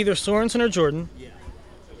and either Sorensen or Jordan,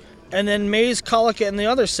 and then Mays Colica in the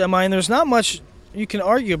other semi, and there's not much you can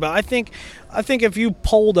argue about. I think if you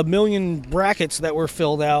polled 1 million brackets that were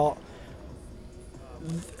filled out,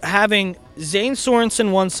 having Zane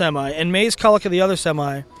Sorensen one semi and Mays Colica the other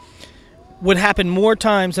semi would happen more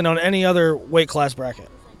times than on any other weight class bracket.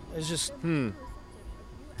 It's just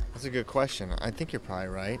That's a good question. I think you're probably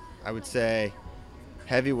right. I would say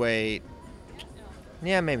heavyweight.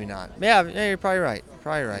 Yeah, maybe not. Yeah, you're probably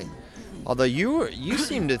right. Although you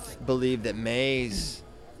seem to believe that Mays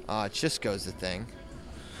Chisco's the thing.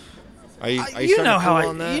 Are you you know how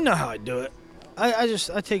on that? you know how I do it. I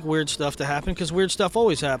take weird stuff to happen because weird stuff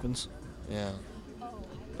always happens. Yeah.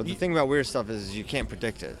 But the thing about weird stuff is you can't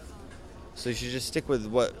predict it. So you should just stick with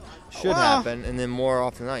what should happen, and then more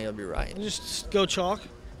often than not, you'll be right. Just go chalk.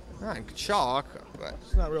 Not chalk, but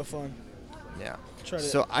It's not real fun. yeah. Try to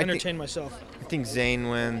So entertain myself. I think Zane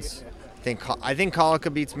wins. I think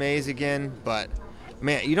Colica beats Mays again, but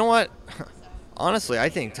man, you know what? Honestly, I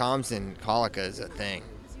think Thompson Colica is a thing.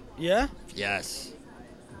 Yeah? Yes.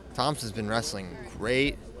 Thompson's been wrestling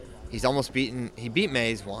great. He beat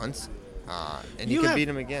Mays once, and he could beat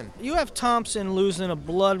him again. You have Thompson losing a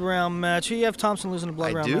blood round match. You have Thompson losing a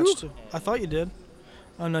blood round match too. I thought you did.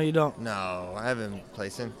 Oh, no, you don't. No, I have him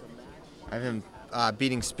placing. I have him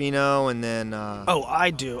beating Spino, and then... Oh,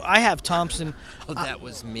 I do. I have Thompson... Oh, that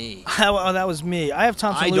was me. Oh, that was me. I have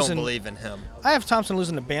Thompson losing... I don't believe in him. I have Thompson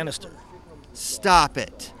losing to Bannister. Stop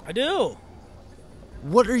it. I do.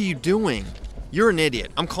 What are you doing? You're an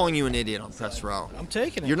idiot. I'm calling you an idiot on press row. I'm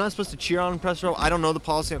taking it. You're not supposed to cheer on press row. I don't know the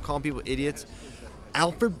policy of calling people idiots.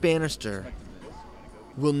 Alfred Bannister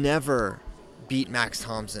will never beat Max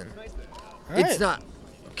Thompson. All right. It's not...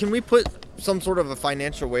 Can we put some sort of a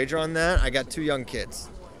financial wager on that? I got 2 young kids.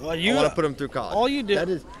 Well, I want to put them through college. All you do... That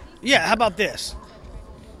is... Yeah, how about this?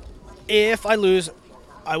 If I lose,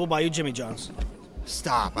 I will buy you Jimmy John's.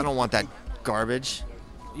 Stop. I don't want that garbage.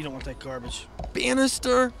 You don't want that garbage.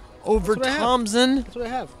 Bannister over Thompson? That's what I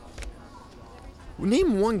have.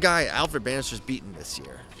 Name one guy Alfred Bannister's beaten this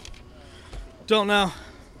year. Don't know.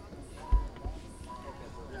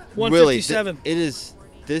 Willie, 157.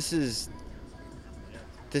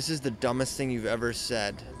 This is the dumbest thing you've ever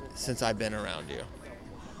said since I've been around you.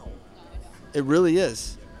 It really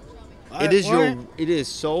is. It is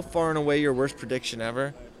so far and away your worst prediction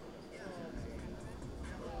ever.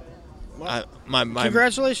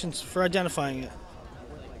 Congratulations for identifying it.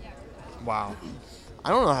 Wow.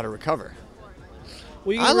 I don't know how to recover.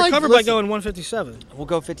 Well, you can recover by going 157. We'll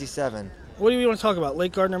go 57. What do you want to talk about?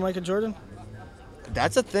 Late Gardner, Micah Jordan?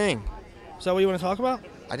 That's a thing. Is that what you want to talk about?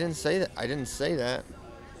 I didn't say that.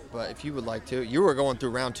 But if you would like to, you were going through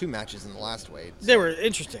round 2 matches in the last weight. So. They were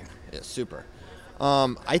interesting. Yeah, super.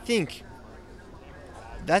 I think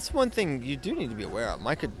that's one thing you do need to be aware of.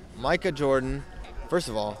 Micah Jordan, first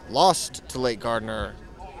of all, lost to Late Gardner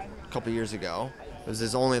a couple years ago. It was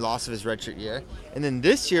his only loss of his redshirt year. And then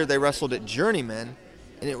this year they wrestled at Journeyman,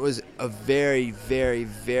 and it was a very, very,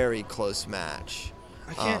 very close match.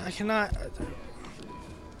 Do I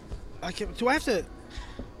have to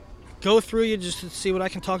go through you just to see what I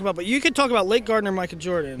can talk about? But you can talk about Late Gardner, Micah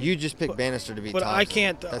Jordan. You just picked Bannister to beat But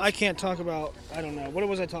Thompson. I can't talk about, I don't know. What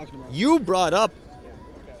was I talking about? You brought up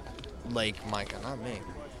Lake Micah, not me.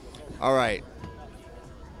 All right.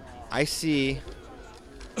 I see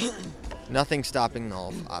nothing stopping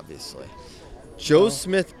Nulf, obviously. Joe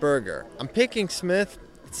Smith Burger. I'm picking Smith.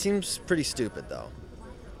 It seems pretty stupid, though.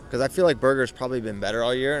 Because I feel like Burger's probably been better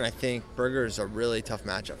all year, and I think Burger is a really tough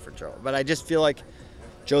matchup for Joe. But I just feel like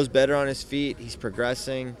Joe's better on his feet. He's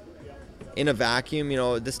progressing. In a vacuum,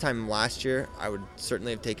 this time last year, I would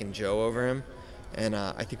certainly have taken Joe over him. And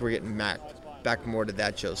I think we're getting back more to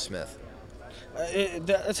that Joe Smith.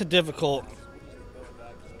 That's a difficult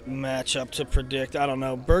matchup to predict. I don't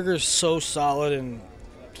know. Burger's so solid, and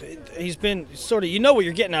he's been sort of, what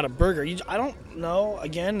you're getting out of Burger. I don't know,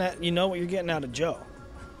 again, that what you're getting out of Joe.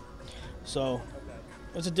 So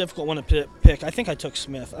it's a difficult one to pick. I think I took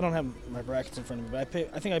Smith. I don't have my brackets in front of me, but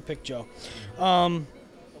I think I picked Joe. And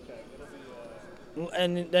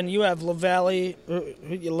then you have LaValle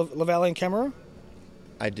and Kemmerer?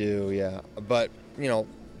 I do, yeah. But,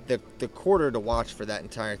 the quarter to watch for that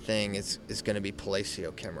entire thing is going to be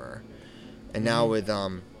Palacio Kemmerer. And now with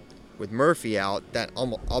Murphy out, that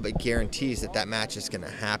all but guarantees that match is going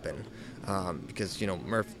to happen. Because,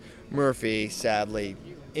 Murphy, sadly,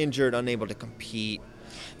 injured, unable to compete.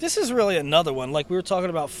 This is really another one. Like we were talking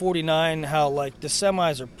about 49, how like the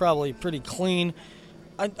semis are probably pretty clean.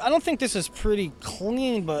 I don't think this is pretty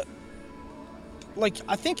clean, but like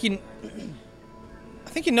I think you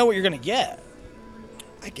know what you're gonna get.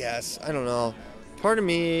 I guess. I don't know. Part of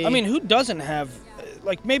me. I mean, who doesn't have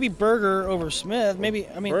like maybe Burger over Smith? Maybe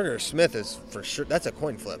Burger Smith is for sure. That's a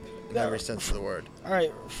coin flip in every sense of the word. All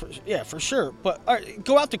right, for sure. But all right,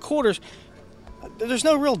 go out to quarters. There's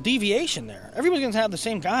no real deviation there. Everybody's going to have the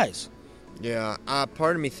same guys. Yeah.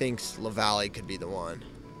 Part of me thinks LaValle could be the one.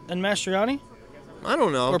 And Mastriani? I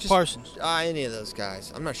don't know. Or Parsons? Any of those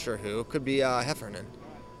guys. I'm not sure who. It could be Heffernan.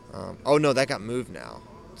 Oh, no, that got moved now.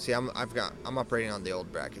 See, I'm operating on the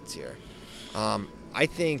old brackets here. I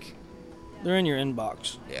think... They're in your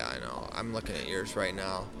inbox. Yeah, I know. I'm looking at yours right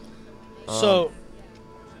now. So,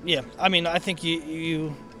 yeah. I mean, I think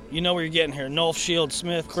you know where you're getting here. Nulf, Shield,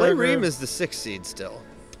 Smith, Clay Burger. Ream is the 6th seed still.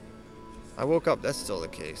 I woke up. That's still the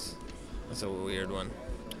case. That's a weird one.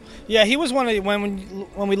 Yeah, he was one of the,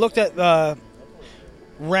 when we looked at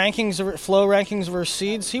rankings, flow rankings versus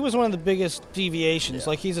seeds, he was one of the biggest deviations. Yeah.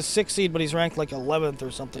 Like he's a 6th seed, but he's ranked like 11th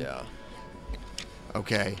or something. Yeah.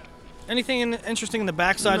 Okay. Anything interesting in the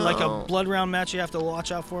backside, like a No. blood round match you have to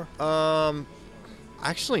watch out for?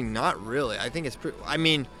 Actually, not really. I think it's pretty. I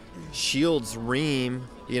mean, Shields Ream.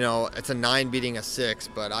 It's a 9 beating a 6,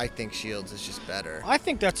 but I think Shields is just better. I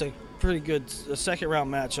think that's a pretty good second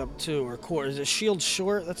round matchup too, or quarter. Is it Shields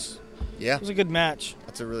short? Yeah, It was a good match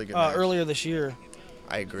that's a really good match. earlier this year.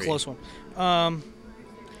 I agree. Close one.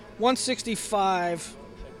 165.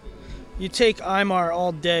 You take Imar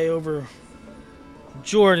all day over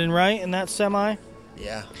Jordan, right? In that semi,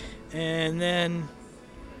 Yeah. and then,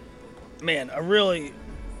 man, a really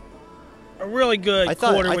good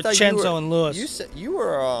quarter with Chenzo and Lewis. You said you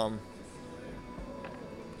were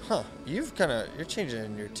You're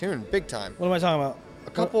changing your tune big time. What am I talking about? A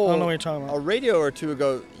couple. I don't know what you're talking A about. radio or two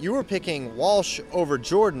ago, you were picking Walsh over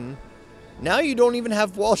Jordan. Now you don't even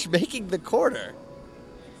have Walsh making the quarter.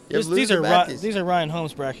 You have These Luther are Matthews. these are Ryan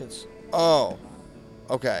Holmes brackets. Oh,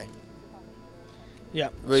 okay. Yeah.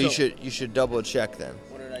 Well, so- you should double check then.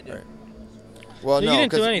 What did I do? Right. Well, You no,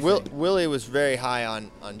 didn't do anything. because Willie was very high on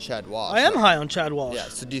Chad Walsh. I am high on Chad Walsh. Yeah.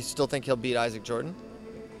 So do you still think he'll beat Isaac Jordan?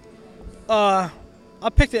 I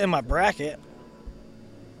picked it in my bracket.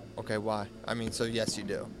 Okay. Why? I mean, so yes, you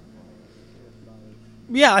do.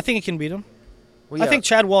 Yeah, I think he can beat him. Well, I yeah. think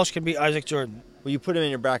Chad Walsh can beat Isaac Jordan. Well, you put him in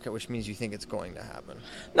your bracket, which means you think it's going to happen.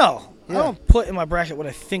 No, I Yeah. don't put in my bracket what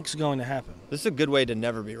I think's going to happen. This is a good way to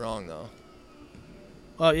never be wrong, though.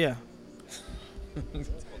 Oh yeah.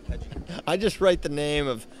 I just write the name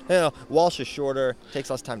of, Walsh is shorter, takes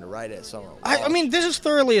less time to write it. So I mean, this is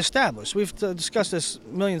thoroughly established. We've discussed this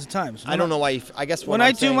millions of times. I don't know why you. I guess when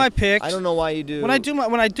I do my picks, I don't know why you do. When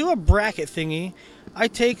I do a bracket thingy, I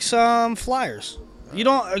take some flyers. You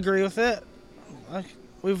don't agree with it?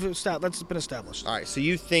 That's been established. All right, so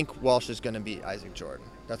you think Walsh is going to beat Isaac Jordan?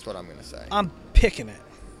 That's what I'm going to say. I'm picking it.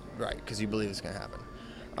 Right, because you believe it's going to happen.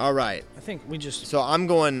 All right. I think we just. So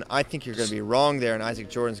I think you're going to be wrong there, and Isaac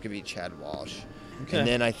Jordan's going to beat Chad Walsh. Okay. And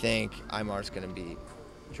then I think Imar's going to beat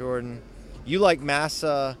Jordan. You like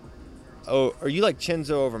Massa, or you like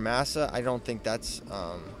Chenzo over Massa? I don't think that's,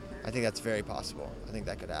 I think that's very possible. I think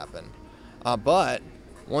that could happen. But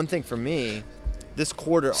one thing for me, this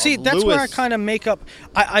quarter See, of that's Lewis, where I kind of make up.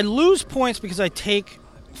 I lose points because I take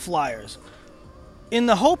flyers, in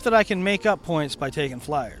the hope that I can make up points by taking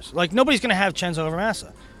flyers. Like nobody's gonna have Chenzo over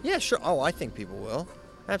Massa. Yeah, sure. Oh, I think people will.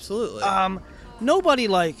 Absolutely. Nobody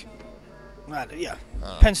like.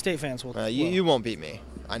 Penn State fans will. You won't beat me.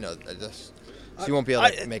 I know this. So you won't be able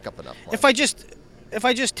to make up enough points. If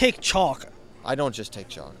I just take chalk, I don't just take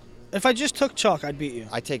chalk. if I just took chalk, I'd beat you.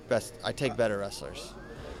 I take better wrestlers.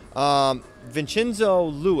 Vincenzo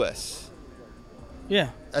Lewis.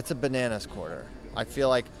 Yeah. That's a bananas quarter. I feel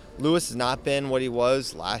like Lewis has not been what he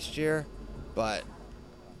was last year, but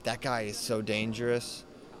that guy is so dangerous.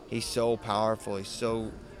 He's so powerful. He's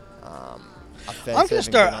so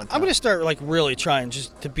offensive. I'm gonna start like really trying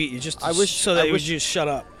just to beat you, just so that you would just shut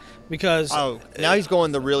up, because. Oh, now he's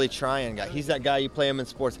going the really trying guy. He's that guy you play him in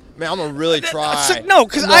sports. Man, I'm gonna really try. No,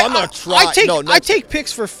 because I'm gonna try. I take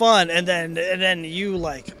picks for fun, and then you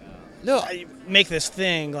like. No. Make this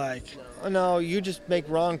thing like. No, you just make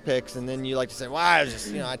wrong picks, and then you like to say, "Well, I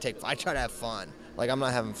just, I try to have fun." Like I'm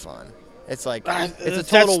not having fun. It's like it's a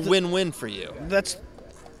total win-win for you. That's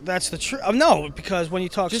the truth. No, because when you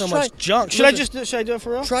talk Just so much junk, should I do it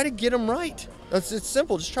for real? Try to get them right. It's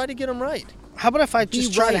simple. Just try to get them right. How about if I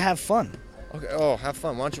just try to have fun? Okay. Oh, have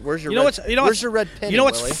fun. Why don't you? Where's your where's your red pen? You know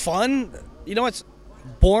what's Willie? fun? You know what's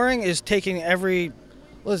boring is taking every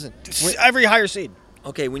higher seed.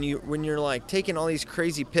 Okay, when you're like taking all these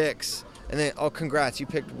crazy picks, and then congrats, you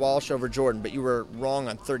picked Walsh over Jordan, but you were wrong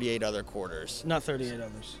on 38 other quarters. Not 38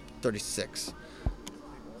 others. 36.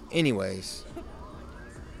 Anyways,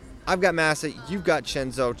 I've got Massa. You've got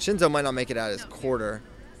Chenzo. Chenzo might not make it out as quarter,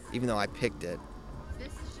 even though I picked it.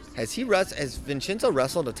 Has Vincenzo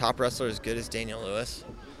wrestled a top wrestler as good as Daniel Lewis?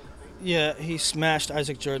 Yeah, he smashed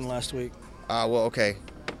Isaac Jordan last week. Well, okay.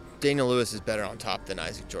 Daniel Lewis is better on top than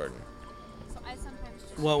Isaac Jordan.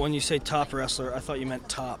 Well, when you say top wrestler, I thought you meant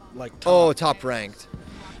top, like top. Oh, top ranked.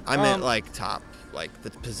 I meant like top, like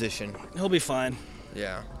the position. He'll be fine.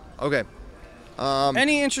 Yeah. Okay.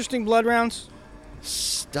 Any interesting blood rounds?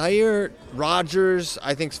 Steyer, Rogers,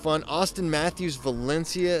 I think is fun. Austin Matthews,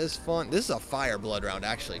 Valencia is fun. This is a fire blood round,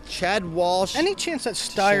 actually. Chad Walsh. Any chance that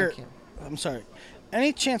Steyer? I'm sorry.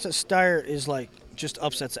 Any chance that Steyer is like just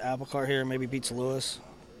upsets Applecart here and maybe beats Lewis?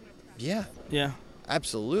 Yeah. Yeah.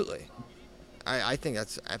 Absolutely. I think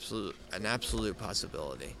that's an absolute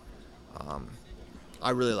possibility.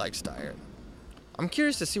 I really like Steyer. I'm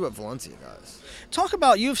curious to see what Valencia does. Talk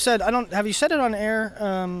about, have you said it on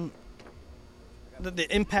air,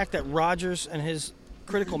 the impact that Rogers and his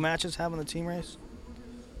critical matches have on the team race?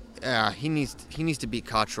 Yeah, he needs to beat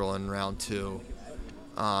Cottrell in round 2.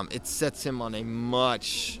 It sets him on a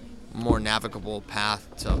much more navigable path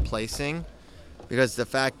to placing, because the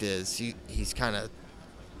fact is he's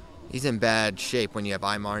in bad shape when you have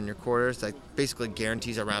Aymar in your quarters. That basically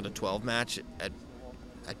guarantees a round of 12 match at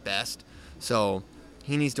best. So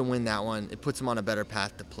he needs to win that one. It puts him on a better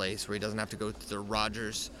path to place, where he doesn't have to go through the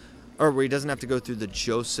Rogers, or where he doesn't have to go through the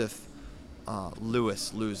Joseph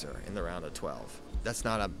Lewis loser in the round of 12. That's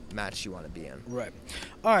not a match you want to be in. Right.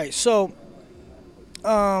 All right, so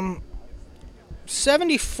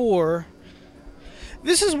 74.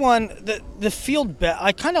 This is one, the field bet.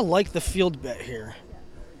 I kind of like the field bet here.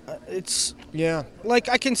 It's Yeah. like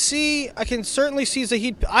I can certainly see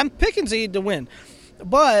Zahid. I'm picking Zahid to win,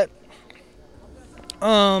 but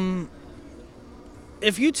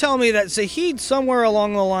if you tell me that Zahid somewhere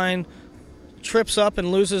along the line trips up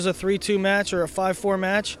and loses a 3-2 match or a 5-4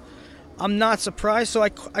 match, I'm not surprised. So I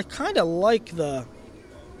kind of like the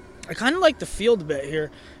field bet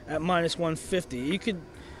here at -150. You could,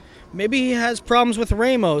 maybe he has problems with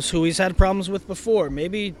Ramos, who he's had problems with before.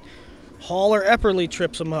 Maybe Hall or Epperly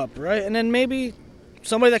trips him up, right? And then maybe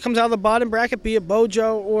somebody that comes out of the bottom bracket, be it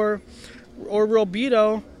Bojo or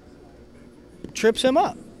Robito, trips him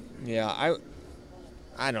up. Yeah,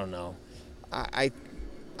 I don't know. I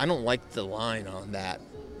don't like the line on that.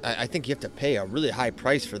 I think you have to pay a really high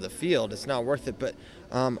price for the field. It's not worth it. But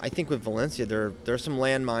I think with Valencia, there are some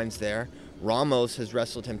landmines there. Ramos has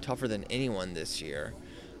wrestled him tougher than anyone this year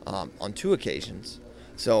on 2 occasions.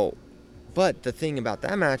 So, but the thing about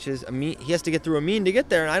that match is Amin, he has to get through Amin to get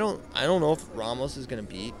there, and I don't know if Ramos is going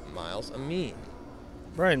to beat Miles Amin.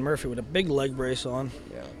 Brian Murphy with a big leg brace on.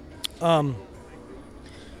 Yeah.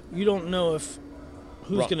 You don't know if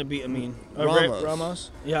who's going to beat Amin. Ramos. Ramos.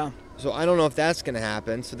 Yeah. So I don't know if that's going to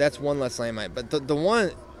happen. So that's one less landmine. But the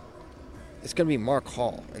one, it's going to be Mark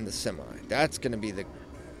Hall in the semi. That's going to be the.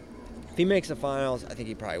 If he makes the finals, I think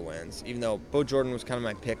he probably wins. Even though Bo Jordan was kind of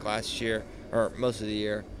my pick last year, or most of the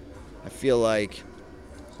year, I feel like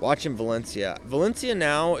watching Valencia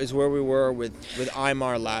now is where we were with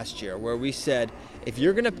Aymar last year, where we said, if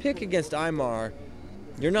you're going to pick against Aymar,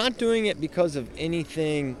 you're not doing it because of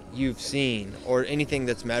anything you've seen or anything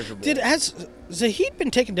that's measurable. Has Zahid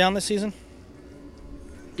been taken down this season?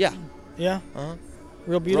 Yeah. Yeah? Uh-huh.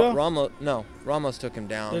 Real Buto? Ramos took him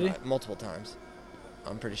down Did he? multiple times.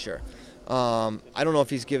 I'm pretty sure. I don't know if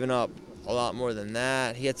he's given up a lot more than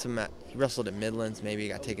that. He wrestled at Midlands. Maybe he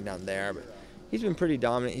got taken down there, but he's been pretty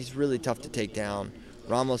dominant. He's really tough to take down.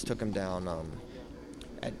 Ramos took him down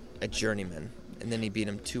at Journeyman, and then he beat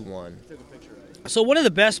him 2-1. So one of the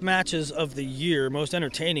best matches of the year, most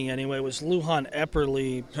entertaining anyway, was Lujan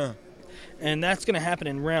Epperly. Huh. And that's going to happen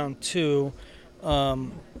in round 2.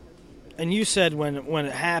 And you said when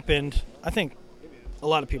it happened, I think a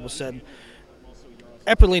lot of people said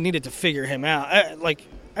Epperly needed to figure him out.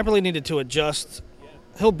 Epperly needed to adjust.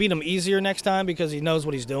 He'll beat him easier next time because he knows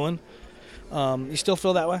what he's doing. You still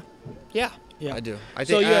feel that way? Yeah, Yeah. I do. I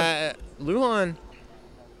So think Lujan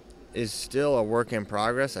is still a work in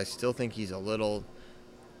progress. I still think he's a little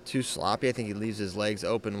too sloppy. I think he leaves his legs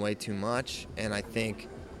open way too much, and I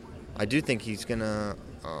do think he's gonna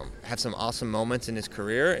have some awesome moments in his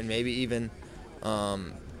career, and maybe even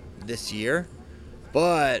this year.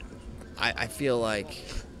 But I feel like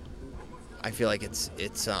it's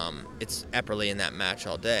Epperly in that match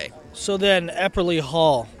all day. So then Epperly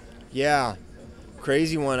Hall. Yeah,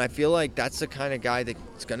 crazy one. I feel like that's the kind of guy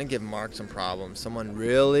that's going to give Mark some problems. Someone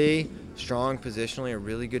really strong positionally, a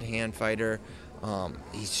really good hand fighter.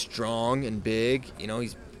 He's strong and big. You know,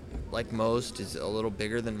 he's like most is a little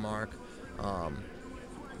bigger than Mark. And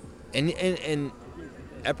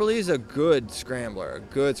Epperly is a good scrambler.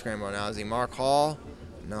 Now, is he Mark Hall?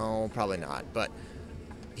 No, probably not. But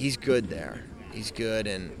he's good there. He's good,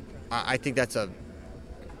 and I think that's I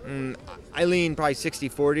lean probably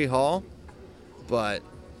 60-40 Hall, but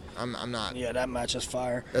I'm not. Yeah, that match is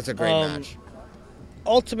fire. That's a great match.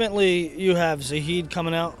 Ultimately, you have Zahid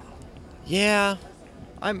coming out. Yeah,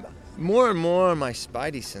 I'm more and more my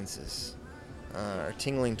spidey senses are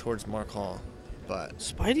tingling towards Mark Hall, but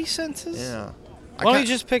Spidey senses? yeah. Why don't you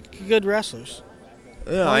just pick good wrestlers?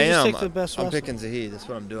 Yeah, Why I don't you just am. take the best I'm wrestler? picking Zahid. That's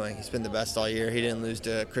what I'm doing. He's been the best all year. He didn't lose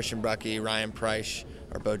to Christian Brucky, Ryan Price,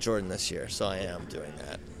 or Bo Jordan this year, so I am doing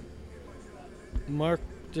that. Mark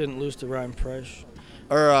didn't lose to Ryan Price.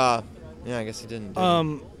 Or yeah, I guess he didn't.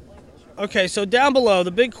 Okay, so down below,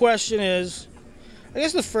 the big question is, I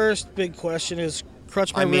guess the first big question is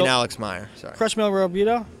Crutchmill. Alex Meyer. Sorry. Crutchmill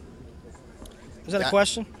Robito. Is that a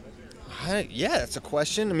question? Yeah, that's a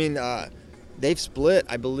question. I mean, they've split,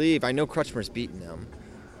 I believe. I know Crutchmer's beaten them.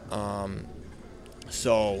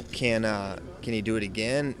 So can he do it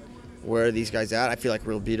again? Where are these guys at? I feel like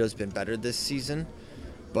Real Vito's been better this season,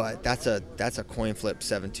 but that's a coin flip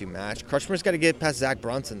 7-2 match. Crutchmer's got to get past Zach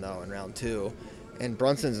Brunson though in round 2, and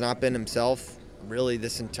Brunson's not been himself really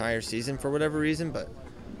this entire season for whatever reason. But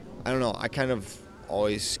I don't know. I kind of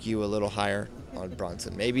always skew a little higher on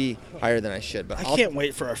Brunson, maybe higher than I should. But I can't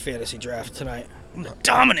wait for our fantasy draft tonight. I'm gonna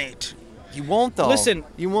dominate. You won't though. Listen,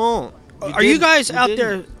 you won't. You guys out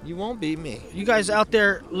there? You won't beat me. You guys out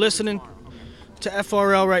there listening to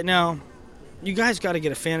FRL right now? You guys got to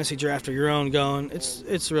get a fantasy draft of your own going.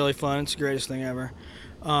 It's really fun. It's the greatest thing ever.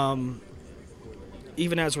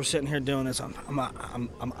 Even as we're sitting here doing this, I'm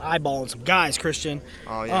eyeballing some guys, Christian.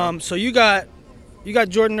 Oh yeah. So you got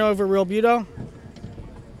Jordan over Real Buto?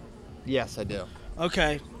 Yes, I do.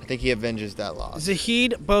 Okay. I think he avenges that loss.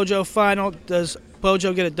 Zahid Bojo final. Does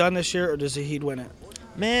Bojo get it done this year, or does Zahid win it?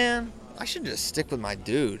 Man, I should just stick with my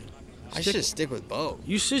dude. I should just stick with Bo.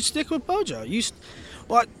 You should stick with Bojo.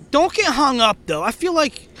 Well, don't get hung up though. I feel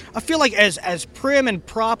like as prim and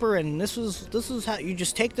proper, and this is how you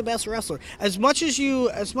just take the best wrestler. As much as you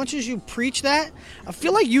preach that, I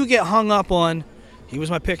feel like you get hung up on. He was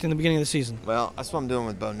my pick in the beginning of the season. Well, that's what I'm doing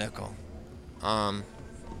with Bo Nickel.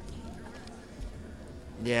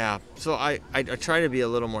 Yeah. So I try to be a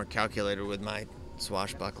little more calculated with my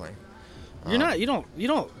swashbuckling. You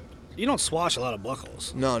don't swash a lot of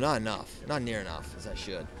buckles. No, not enough. Not near enough as I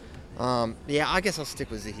should. Yeah, I guess I'll stick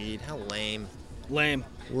with Zahid. How lame. Lame.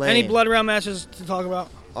 Any blood round matches to talk about?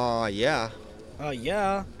 Yeah.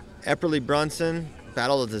 Yeah. Epperly Brunson,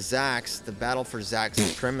 Battle of the Zacks, the battle for Zach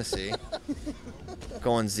supremacy.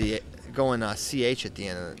 going CH at the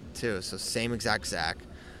end of it too. So same exact Zach.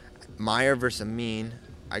 Meyer versus Amin.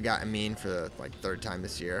 I got Amin for the third time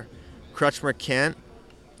this year. Crutchmer Kent,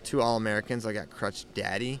 2 All-Americans. I got Crutch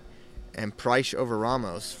Daddy. And Price over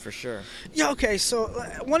Ramos, for sure. Yeah, okay, so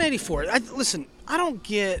 184. Listen, I don't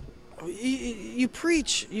get... You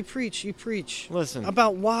preach. Listen.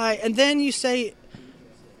 About why, and then you say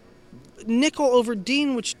Nickel over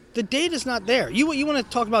Dean, which the data's not there. You want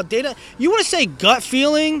to talk about data? You want to say gut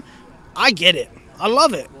feeling? I get it. I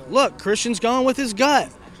love it. Look, Christian's going with his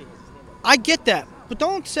gut. I get that. But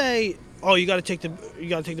don't say, oh, you got to take the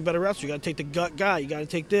better wrestler. You got to take the gut guy. You got to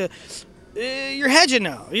take the... You're hedging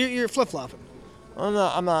now. You're flip-flopping. I'm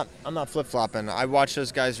not flip-flopping. I watch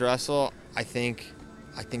those guys wrestle. I think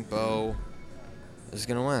Bo is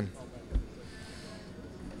gonna win.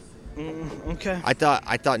 Okay. I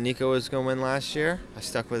thought Nico was gonna win last year. I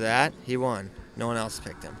stuck with that. He won. No one else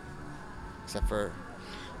picked him, except for.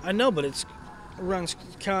 I know, but it runs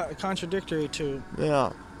contradictory to.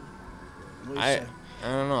 Yeah. What I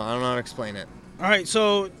don't know. I don't know how to explain it. All right,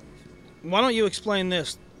 so why don't you explain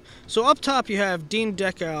this? So up top you have Dean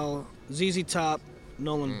Decal, ZZ Top,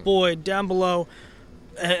 Nolan Boyd. Down below,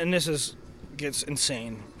 and this gets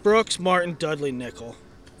insane. Brooks, Martin, Dudley, Nickel.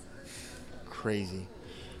 Crazy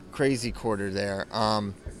quarter there.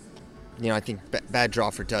 I think bad draw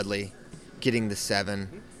for Dudley. Getting the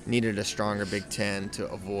 7, needed a stronger Big Ten to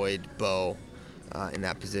avoid Bo in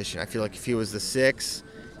that position. I feel like if he was the 6,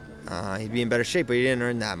 he'd be in better shape, but he didn't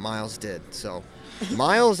earn that. Miles did. So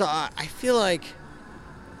Miles, I feel like.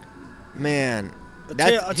 Man, a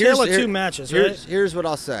tale of 2 matches, right? Here's what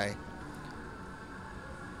I'll say.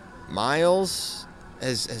 Miles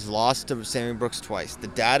has lost to Sammy Brooks twice. The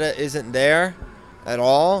data isn't there at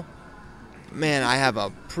all. Man, I have a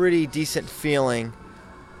pretty decent feeling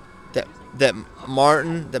that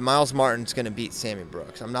Miles Martin's going to beat Sammy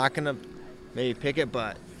Brooks. I'm not going to maybe pick it,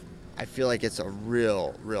 but I feel like it's a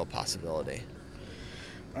real possibility.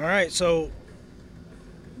 All right, so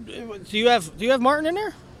do you have Martin in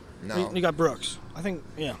there? No. You got Brooks. I think,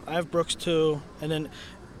 yeah, I have Brooks too. And then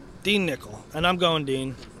Dean Nickel. And I'm going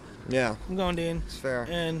Dean. Yeah. I'm going Dean. It's fair.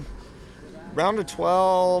 And round of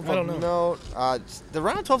 12. I don't know. The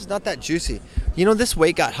round of 12 is not that juicy. This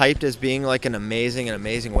weight got hyped as being like an amazing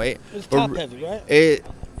weight. It's top heavy, right?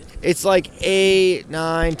 It's like 8,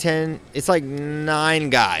 9, 10. It's like 9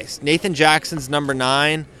 guys. Nathan Jackson's number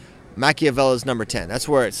 9. Machiavello's number 10. That's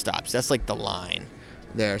where it stops. That's like the line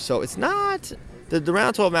there. So it's not... The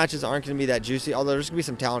round 12 matches aren't going to be that juicy, although there's going to be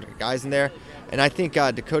some talented guys in there. And I think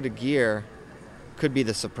Dakota Gear could be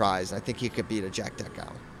the surprise. I think he could beat a Jack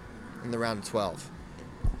Decal in the round of 12.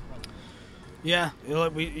 Yeah,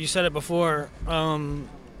 you said it before.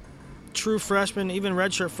 True freshmen, even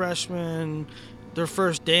redshirt freshmen, their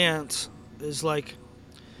first dance is like...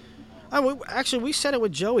 Actually, we said it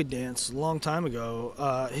with Joey Dance a long time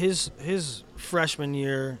ago. His freshman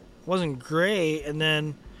year wasn't great, and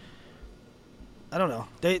then... I don't know.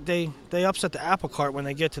 They upset the apple cart when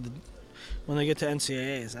they get to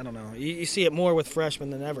NCAAs. I don't know. You see it more with freshmen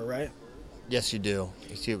than ever, right? Yes, you do.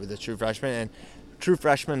 You see it with the true freshmen, and true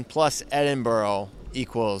freshman plus Edinboro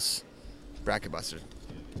equals bracket buster.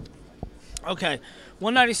 Okay,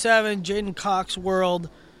 197, Jaden Cox world.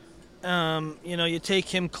 You take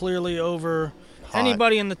him clearly over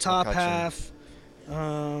anybody in the top McCutcheon. half.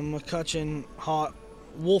 McCutcheon, Hot,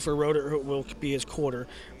 Wolfer wrote it will be his quarter.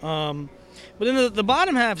 But then the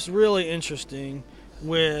bottom half is really interesting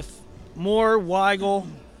with Moore, Weigel,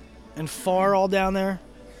 and Farr all down there.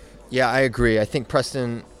 Yeah, I agree. I think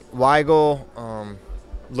Preston Weigel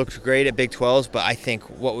looked great at Big 12s, but I think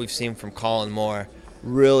what we've seen from Colin Moore,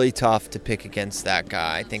 really tough to pick against that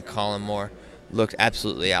guy. I think Colin Moore looked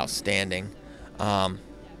absolutely outstanding.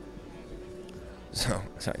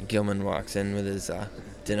 Gilman walks in with his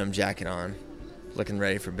denim jacket on, looking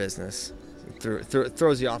ready for business.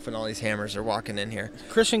 Throws you off when all these hammers are walking in here.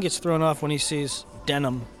 Christian gets thrown off when he sees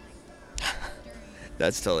denim.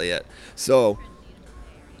 That's totally it. So,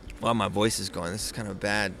 wow, my voice is going. This is kind of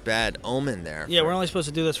a bad omen there. Yeah, we're only supposed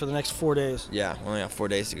to do this for the next 4 days. Yeah, we only have 4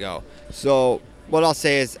 days to go. So, what I'll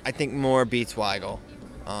say is I think Moore beats Weigel.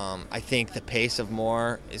 I think the pace of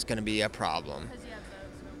Moore is going to be a problem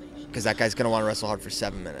because that guy's going to want to wrestle hard for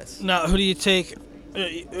 7 minutes. Now, who do you take?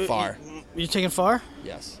 Farr. You're taking Farr?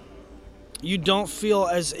 Yes. You don't feel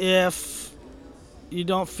as if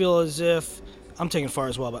I'm taking Farr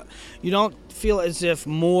as well, but you don't feel as if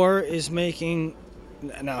Moore is making.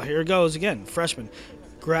 Now here it goes again, freshman.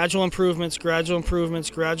 Gradual improvements.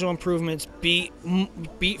 Beat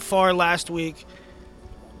Farr last week.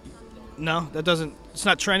 No, that doesn't. It's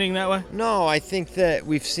not trending that way. No, I think that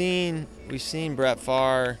we've seen Brett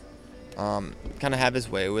Farr kind of have his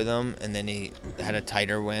way with him, and then he had a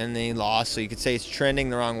tighter win, and he lost. So you could say it's trending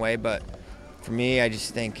the wrong way, but for me, I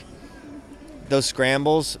just think those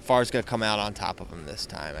scrambles, Farr's going to come out on top of him this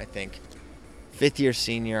time. I think fifth-year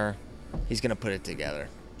senior, he's going to put it together,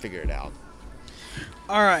 figure it out.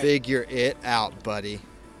 All right. Figure it out, buddy.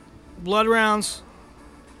 Blood rounds.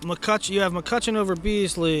 You have McCutcheon over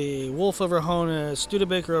Beasley, Wolf over Honus,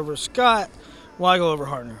 Studebaker over Scott, Weigel over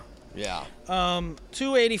Hartner. Yeah.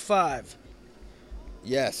 285.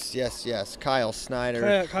 Yes. Kyle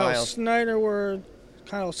Snyder. Kyle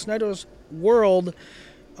Snyder's world.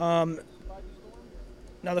 Now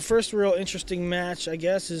the first real interesting match, I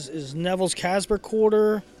guess, is Neville's Casper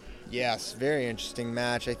quarter. Yes, very interesting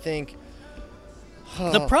match. I think.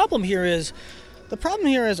 The problem here is,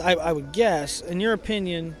 I would guess, in your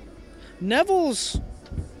opinion, Neville's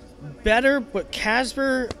better, but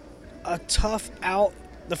Casper a tough out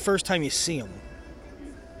the first time you see him.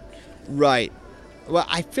 Right. Well,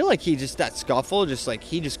 I feel like that scuffle,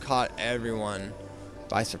 he just caught everyone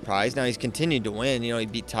by surprise. Now he's continued to win. He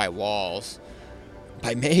beat Ty Walls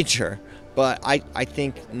by major. But I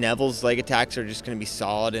think Neville's leg attacks are just going to be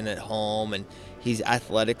solid and at home, and he's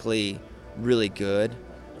athletically really good.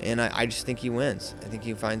 And I just think he wins. I think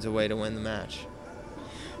he finds a way to win the match.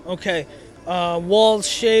 Okay. Walls,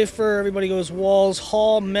 Schaefer, everybody goes Walls.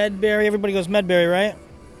 Hall, Medberry, everybody goes Medberry, right?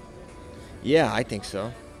 Yeah, I think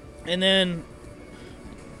so. And then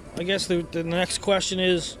I guess the next question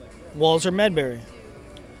is Walls or Medberry?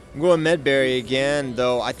 I'm going Medberry again,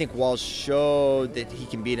 though I think Walls showed that he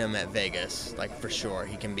can beat him at Vegas. For sure,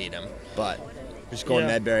 he can beat him. But just going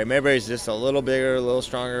Medberry. Medberry's just a little bigger, a little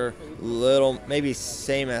stronger, maybe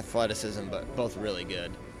same athleticism, but both really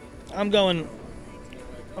good. I'm going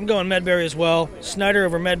Medberry as well. Snyder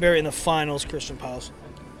over Medberry in the finals, Christian Powell.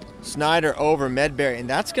 Snyder over Medberry, and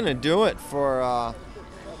that's going to do it for our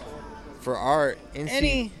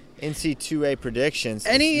NC2A predictions.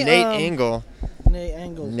 Nate Engel.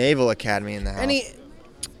 Naval Academy in the house. Any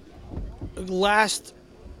last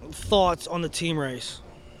thoughts on the team race?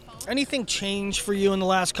 Anything change for you in the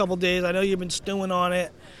last couple days? I know you've been stewing on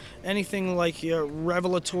it. Anything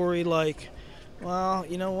revelatory, well,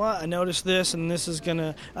 you know what? I noticed this, and this is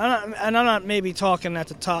gonna. I'm not maybe talking at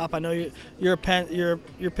the top. I know you're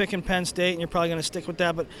picking Penn State, and you're probably gonna stick with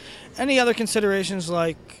that. But any other considerations,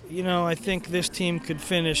 I think this team could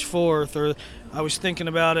finish fourth, or I was thinking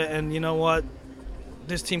about it, and you know what?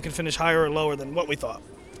 This team can finish higher or lower than what we thought.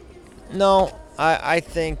 No, I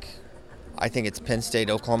think it's Penn State,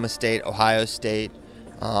 Oklahoma State, Ohio State,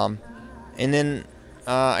 and then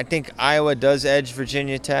I think Iowa does edge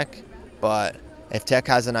Virginia Tech, but if Tech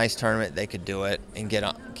has a nice tournament, they could do it and get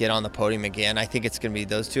on the podium again. I think it's going to be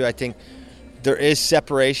those two. I think there is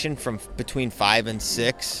separation between 5 and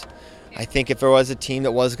 6. I think if there was a team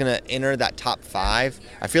that was going to enter that top 5,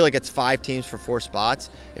 I feel like it's 5 teams for 4 spots.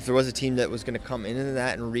 If there was a team that was going to come into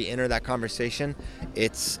that and re-enter that conversation,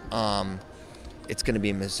 it's it's going to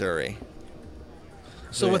be Missouri.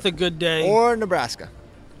 So with a good day. Or Nebraska,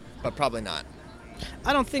 but probably not.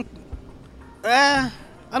 I don't think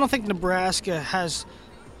Nebraska has.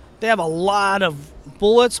 They have a lot of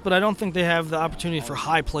bullets, but I don't think they have the opportunity for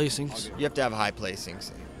high placings. You have to have high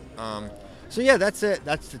placings. So yeah, that's it.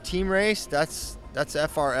 That's the team race. That's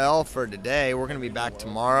FRL for today. We're gonna be back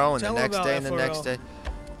tomorrow and Tell the them next about day and the FRL. next day.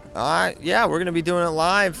 Yeah, we're gonna be doing it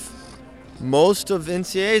live. Most of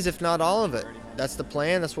NCAAs, if not all of it. That's the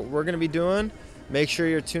plan. That's what we're gonna be doing. Make sure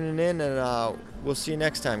you're tuning in, and we'll see you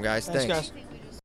next time, guys. Thanks, guys.